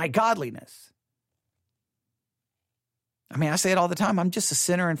piety. Look at my godliness. I mean, I say it all the time. I'm just a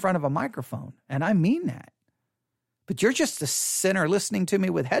sinner in front of a microphone, and I mean that. But you're just a sinner listening to me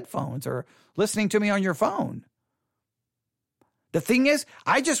with headphones or listening to me on your phone. The thing is,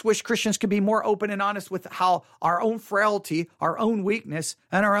 I just wish Christians could be more open and honest with how our own frailty, our own weakness,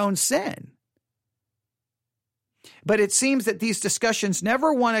 and our own sin. But it seems that these discussions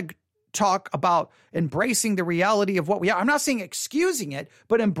never want to talk about embracing the reality of what we are. I'm not saying excusing it,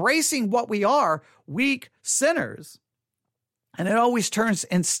 but embracing what we are, weak sinners. And it always turns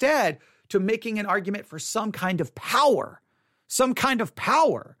instead to making an argument for some kind of power,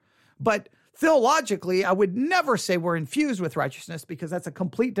 But theologically, I would never say we're infused with righteousness because that's a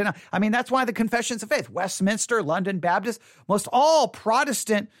complete denial. I mean, that's why the Confessions of Faith, Westminster, London Baptist, most all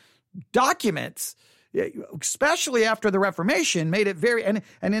Protestant documents, especially after the Reformation, made it very, and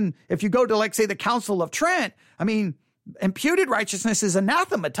then if you go to, like, say, the Council of Trent, I mean, imputed righteousness is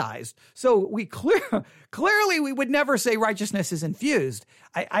anathematized. So we clearly we would never say righteousness is infused.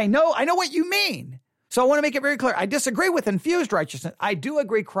 I know what you mean. So I want to make it very clear. I disagree with infused righteousness. I do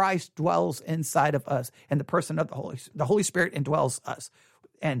agree Christ dwells inside of us, and the person of the Holy Spirit indwells us,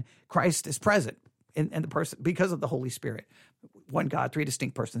 and Christ is present in the person because of the Holy Spirit. One God, three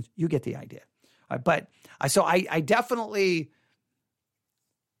distinct persons. You get the idea. But I definitely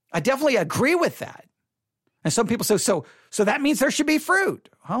agree with that. And some people say, so that means there should be fruit.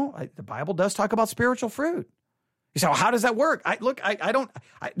 Well, the Bible does talk about spiritual fruit. You say, well, how does that work?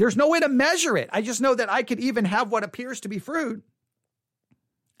 There's no way to measure it. I just know that I could even have what appears to be fruit,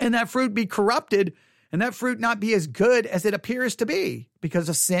 and that fruit be corrupted, and that fruit not be as good as it appears to be because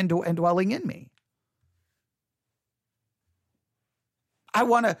of sin indwelling in me. I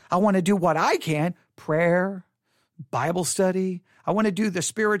want to do what I can, prayer, Bible study. I want to do the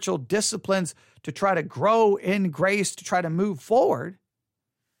spiritual disciplines to try to grow in grace, to try to move forward.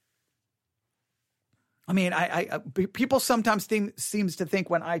 I mean, people sometimes seems to think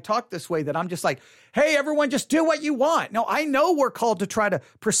when I talk this way that I'm just like, hey, everyone, just do what you want. No, I know we're called to try to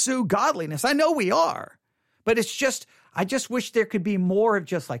pursue godliness. I know we are. But it's just, I just wish there could be more of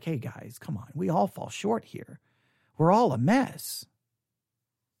just like, hey, guys, come on. We all fall short here. We're all a mess.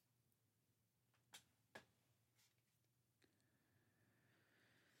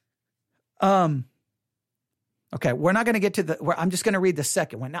 Okay, we're not going to get to I'm just going to read the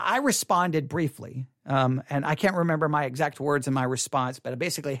second one. Now, I responded briefly, and I can't remember my exact words in my response, but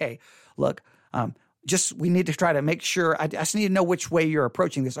basically, hey, look, we need to try to make sure, I just need to know which way you're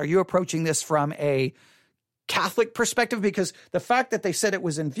approaching this. Are you approaching this from a Catholic perspective? Because the fact that they said it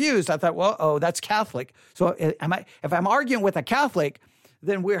was infused, I thought, well, that's Catholic. So if I'm arguing with a Catholic,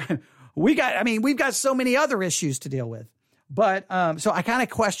 then we've got so many other issues to deal with. But so I kind of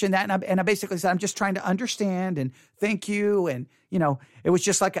questioned that, and I basically said, I'm just trying to understand, and thank you. And, it was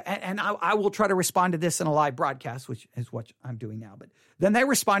just like, and I will try to respond to this in a live broadcast, which is what I'm doing now. But then they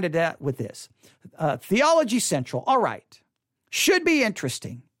responded to that with this. Theology Central, all right, should be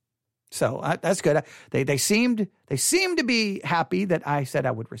interesting. So that's good. They seemed to be happy that I said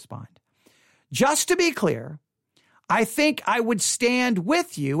I would respond. Just to be clear, I think I would stand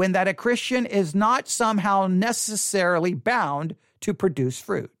with you in that a Christian is not somehow necessarily bound to produce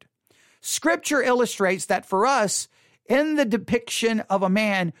fruit. Scripture illustrates that for us, in the depiction of a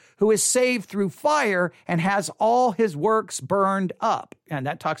man who is saved through fire and has all his works burned up. And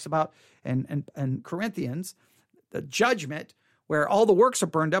that talks about in Corinthians, the judgment where all the works are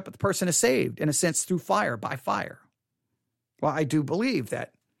burned up, but the person is saved, in a sense, through fire, by fire. Well, I do believe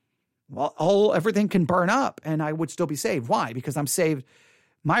that. Well, everything can burn up and I would still be saved. Why? Because I'm saved.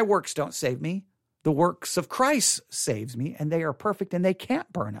 My works don't save me. The works of Christ saves me, and they are perfect and they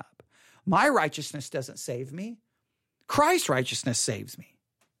can't burn up. My righteousness doesn't save me. Christ's righteousness saves me.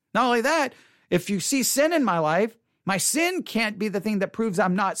 Not only that, if you see sin in my life, my sin can't be the thing that proves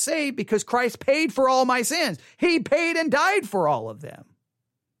I'm not saved because Christ paid for all my sins. He paid and died for all of them.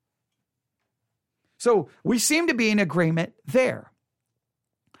 So we seem to be in agreement there.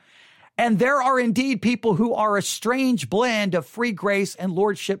 And there are indeed people who are a strange blend of free grace and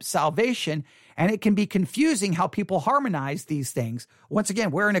lordship salvation, and it can be confusing how people harmonize these things. Once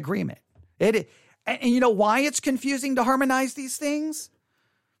again, we're in agreement. And you know why it's confusing to harmonize these things?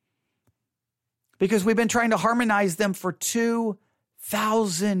 Because we've been trying to harmonize them for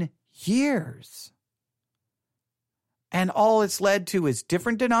 2,000 years. And all it's led to is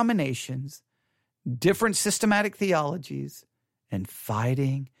different denominations, different systematic theologies, and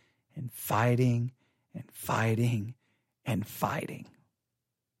fighting and fighting and fighting and fighting.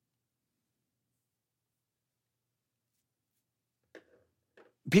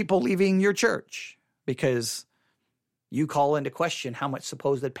 People leaving your church because you call into question how much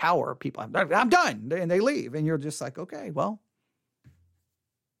supposed power people have. I'm done. And they leave. And you're just like, okay, well,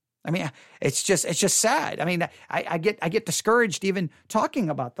 I mean, it's just sad. I mean, I get discouraged even talking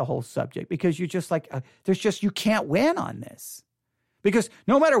about the whole subject because you're just like, you can't win on this. Because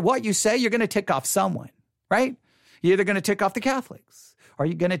no matter what you say, you're going to tick off someone, right? You're either going to tick off the Catholics. Are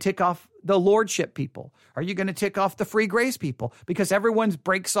you going to tick off the lordship people? Are you going to tick off the free grace people? Because everyone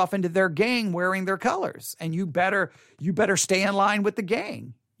breaks off into their gang wearing their colors. And you better stay in line with the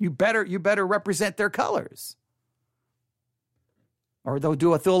gang. You better represent their colors. Or they'll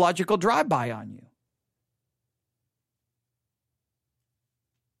do a theological drive-by on you.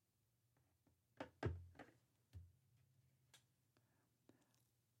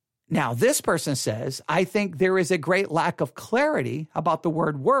 Now, this person says, I think there is a great lack of clarity about the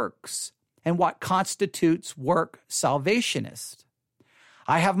word works and what constitutes work salvationist.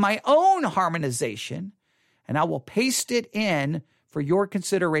 I have my own harmonization, and I will paste it in for your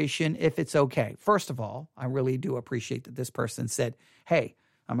consideration if it's okay. First of all, I really do appreciate that this person said, hey,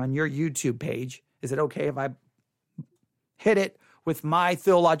 I'm on your YouTube page. Is it okay if I hit it with my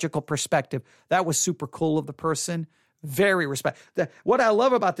theological perspective? That was super cool of the person. Very respect. What I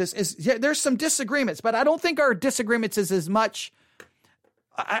love about this is there's some disagreements, but I don't think our disagreements is as much.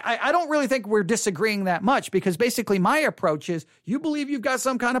 I don't really think we're disagreeing that much, because basically my approach is, you believe you've got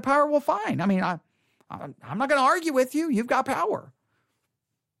some kind of power? Well, fine. I mean, I'm not going to argue with you. You've got power.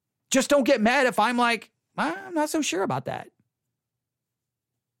 Just don't get mad if I'm like, I'm not so sure about that.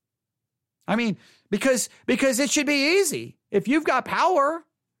 I mean, because it should be easy. If you've got power,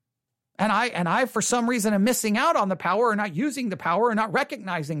 and I for some reason am missing out on the power, or not using the power, or not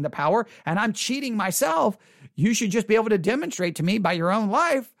recognizing the power, and I'm cheating myself, you should just be able to demonstrate to me by your own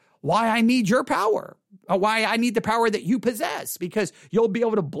life why I need your power, or why I need the power that you possess, because you'll be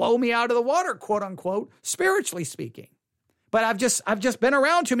able to blow me out of the water, quote unquote, spiritually speaking. But I've just been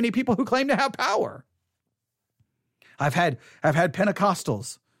around too many people who claim to have power. I've had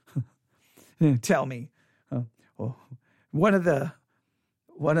Pentecostals tell me, one of the,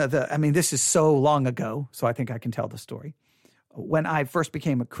 I mean, this is so long ago, so I think I can tell the story. When I first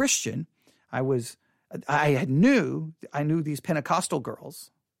became a Christian, I knew these Pentecostal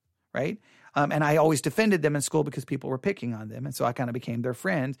girls, right? And I always defended them in school because people were picking on them. And so I kind of became their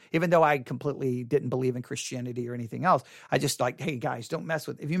friend, even though I completely didn't believe in Christianity or anything else. I just like, hey guys,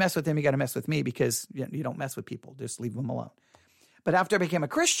 if you mess with them, you got to mess with me, because you don't mess with people. Just leave them alone. But after I became a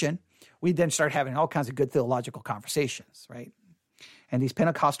Christian, we then started having all kinds of good theological conversations, right? And these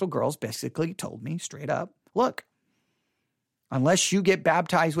Pentecostal girls basically told me straight up, look, unless you get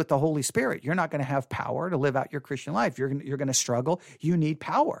baptized with the Holy Spirit, you're not going to have power to live out your Christian life. You're going to struggle. You need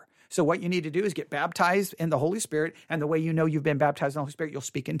power. So what you need to do is get baptized in the Holy Spirit. And the way you know you've been baptized in the Holy Spirit, you'll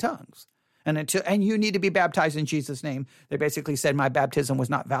speak in tongues. And you need to be baptized in Jesus' name. They basically said my baptism was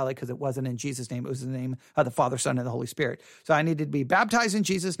not valid because it wasn't in Jesus' name. It was in the name of the Father, Son, and the Holy Spirit. So I needed to be baptized in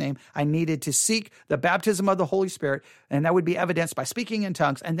Jesus' name. I needed to seek the baptism of the Holy Spirit, and that would be evidenced by speaking in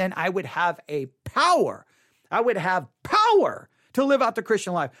tongues. And then I would have a power. I would have power to live out the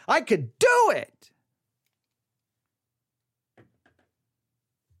Christian life. I could do it.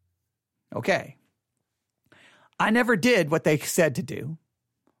 Okay. I never did what they said to do.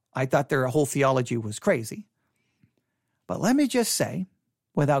 I thought their whole theology was crazy. But let me just say,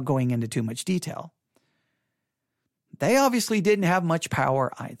 without going into too much detail, they obviously didn't have much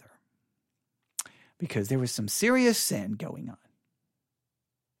power either, because there was some serious sin going on.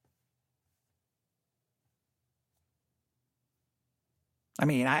 I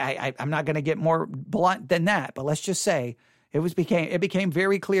mean, I'm not going to get more blunt than that, but let's just say it became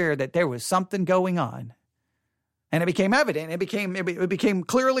very clear that there was something going on. And it became evident. It became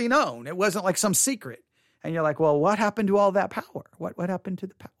clearly known. It wasn't like some secret. And you're like, well, what happened to all that power? What happened to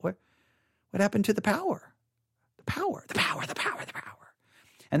the power? What happened to the power? The power.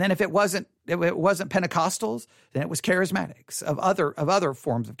 And then if it wasn't Pentecostals, then it was charismatics of other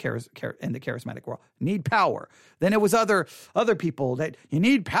forms of in the charismatic world. Need power. Then it was other people that you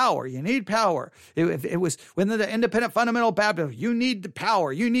need power. It was within the independent fundamental Baptist. You need the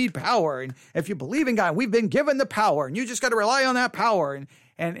power. And if you believe in God, we've been given the power, and you just got to rely on that power.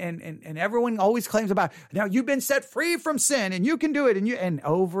 And everyone always claims about, now you've been set free from sin and you can do it. And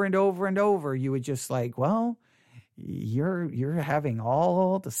over and over and over, you would just like, well, you're having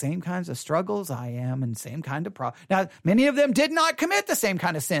all the same kinds of struggles I am, and same kind of problems. Now, many of them did not commit the same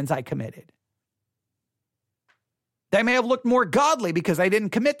kind of sins I committed. They may have looked more godly because they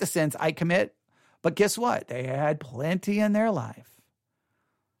didn't commit the sins I commit, but guess what? They had plenty in their life,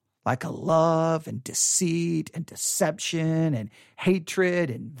 like a love and deceit and deception and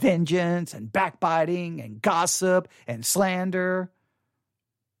hatred and vengeance and backbiting and gossip and slander.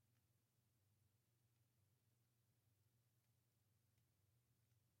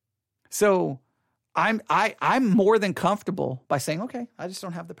 So I'm more than comfortable by saying, okay, I just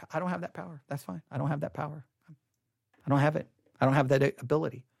don't have that power. That's fine. I don't have that power. I don't have it. I don't have that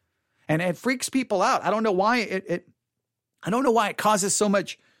ability. And it freaks people out. I don't know why it causes so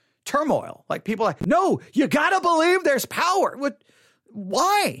much turmoil. Like people are like, no, you got to believe there's power.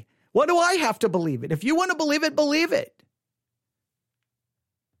 Why? What do I have to believe it? If you want to believe it, believe it.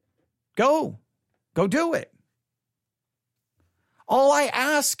 Go do it. All I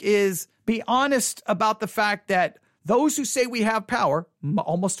ask is be honest about the fact that those who say we have power,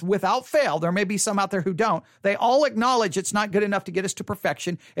 almost without fail, there may be some out there who don't, they all acknowledge it's not good enough to get us to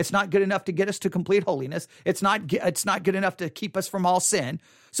perfection. It's not good enough to get us to complete holiness. It's not good enough to keep us from all sin.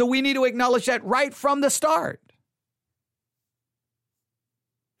 So we need to acknowledge that right from the start.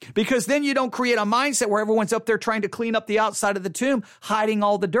 Because then you don't create a mindset where everyone's up there trying to clean up the outside of the tomb, hiding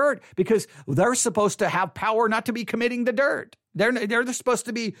all the dirt, because they're supposed to have power not to be committing the dirt. They're supposed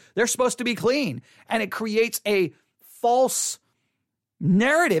to be clean. And it creates a false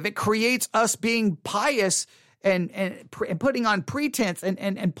narrative. It creates us being pious and putting on pretense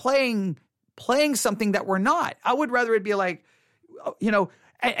and playing something that we're not. I would rather it be like,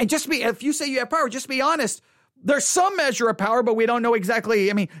 and just be, if you say you have power, just be honest. There's some measure of power, but we don't know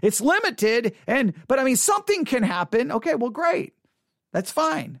exactly. I mean, it's limited, but something can happen. Okay, well, great. That's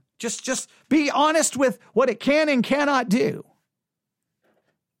fine. Just be honest with what it can and cannot do.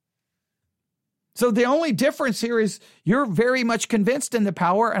 So the only difference here is you're very much convinced in the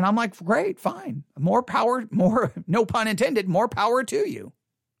power, and I'm like, great, fine. More power, more, no pun intended, more power to you.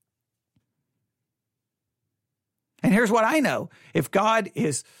 And here's what I know. If God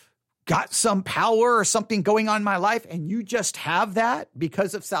is got some power or something going on in my life and you just have that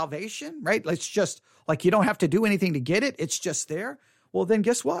because of salvation, right? Let's just, like, you don't have to do anything to get it. It's just there. Well, then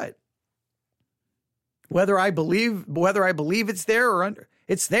guess what? Whether I believe it's there or under,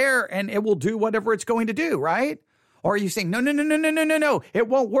 it's there and it will do whatever it's going to do, right? Or are you saying, no, it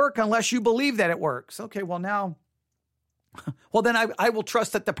won't work unless you believe that it works. Okay, well now, then I will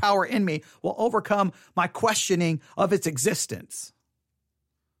trust that the power in me will overcome my questioning of its existence.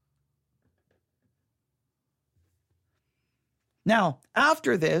 Now,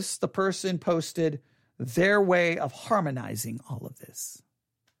 after this, the person posted their way of harmonizing all of this.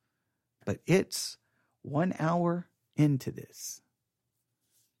 But it's 1 hour into this.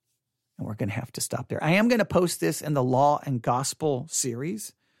 And we're going to have to stop there. I am going to post this in the Law and Gospel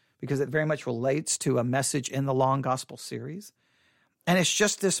series because it very much relates to a message in the Law and Gospel series. And it's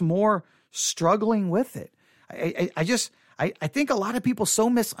just this more struggling with it. I think a lot of people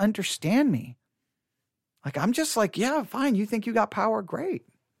so misunderstand me. Like, I'm just like, yeah, fine. You think you got power? Great.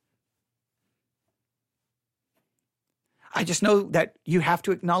 I just know that you have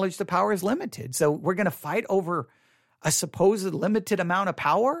to acknowledge the power is limited. So we're going to fight over a supposed limited amount of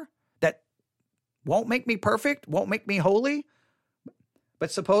power that won't make me perfect, won't make me holy, but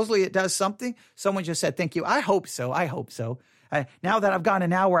supposedly it does something. Someone just said, thank you. I hope so. Now that I've gone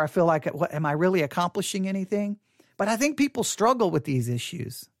an hour, I feel like, am I really accomplishing anything? But I think people struggle with these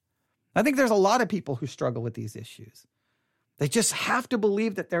issues. I think there's a lot of people who struggle with these issues. They just have to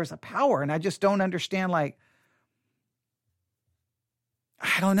believe that there's a power. And I just don't understand, like,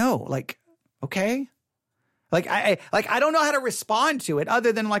 I don't know, like, okay. Like, I don't know how to respond to it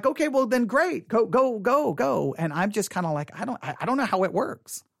other than like, okay, well then great, go. And I'm just kind of like, I don't know how it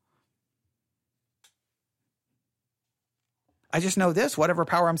works. I just know this, whatever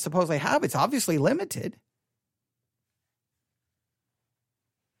power I'm supposed to have, it's obviously limited.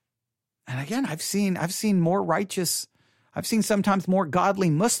 And again, I've seen more righteous, I've seen sometimes more godly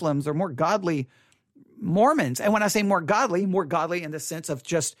Muslims or more godly Mormons. And when I say more godly in the sense of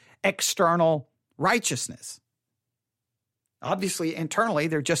just external righteousness. Obviously, internally,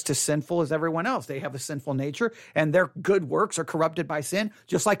 they're just as sinful as everyone else. They have a sinful nature and their good works are corrupted by sin,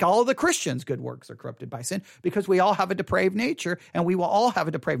 just like all of the Christians' good works are corrupted by sin, because we all have a depraved nature and we will all have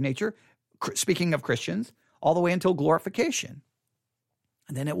a depraved nature, speaking of Christians, all the way until glorification.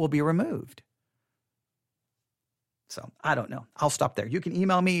 And then it will be removed. So I don't know. I'll stop there. You can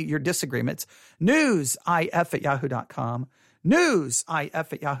email me your disagreements. newsif@yahoo.com.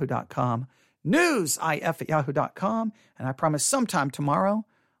 newsif@yahoo.com. newsif@yahoo.com. And I promise sometime tomorrow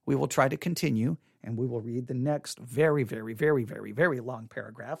we will try to continue and we will read the next very, very, very, very, very long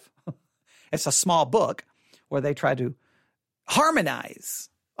paragraph. It's a small book where they try to harmonize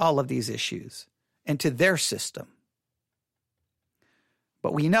all of these issues into their system.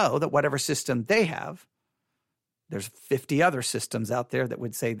 But we know that whatever system they have, there's 50 other systems out there that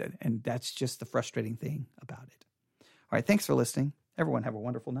would say that, and that's just the frustrating thing about it. All right, thanks for listening. Everyone have a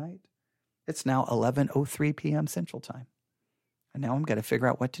wonderful night. It's now 11:03 p.m. Central Time. And now I'm going to figure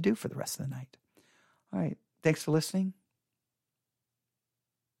out what to do for the rest of the night. All right, thanks for listening.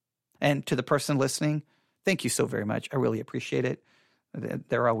 And to the person listening, thank you so very much. I really appreciate it.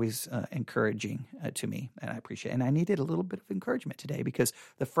 They're always encouraging to me, and I appreciate it. And I needed a little bit of encouragement today because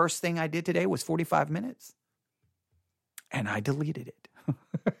the first thing I did today was 45 minutes, and I deleted it.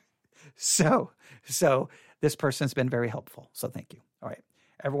 So this person's been very helpful, so thank you. All right.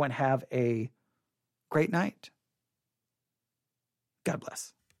 Everyone have a great night. God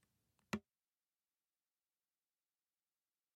bless.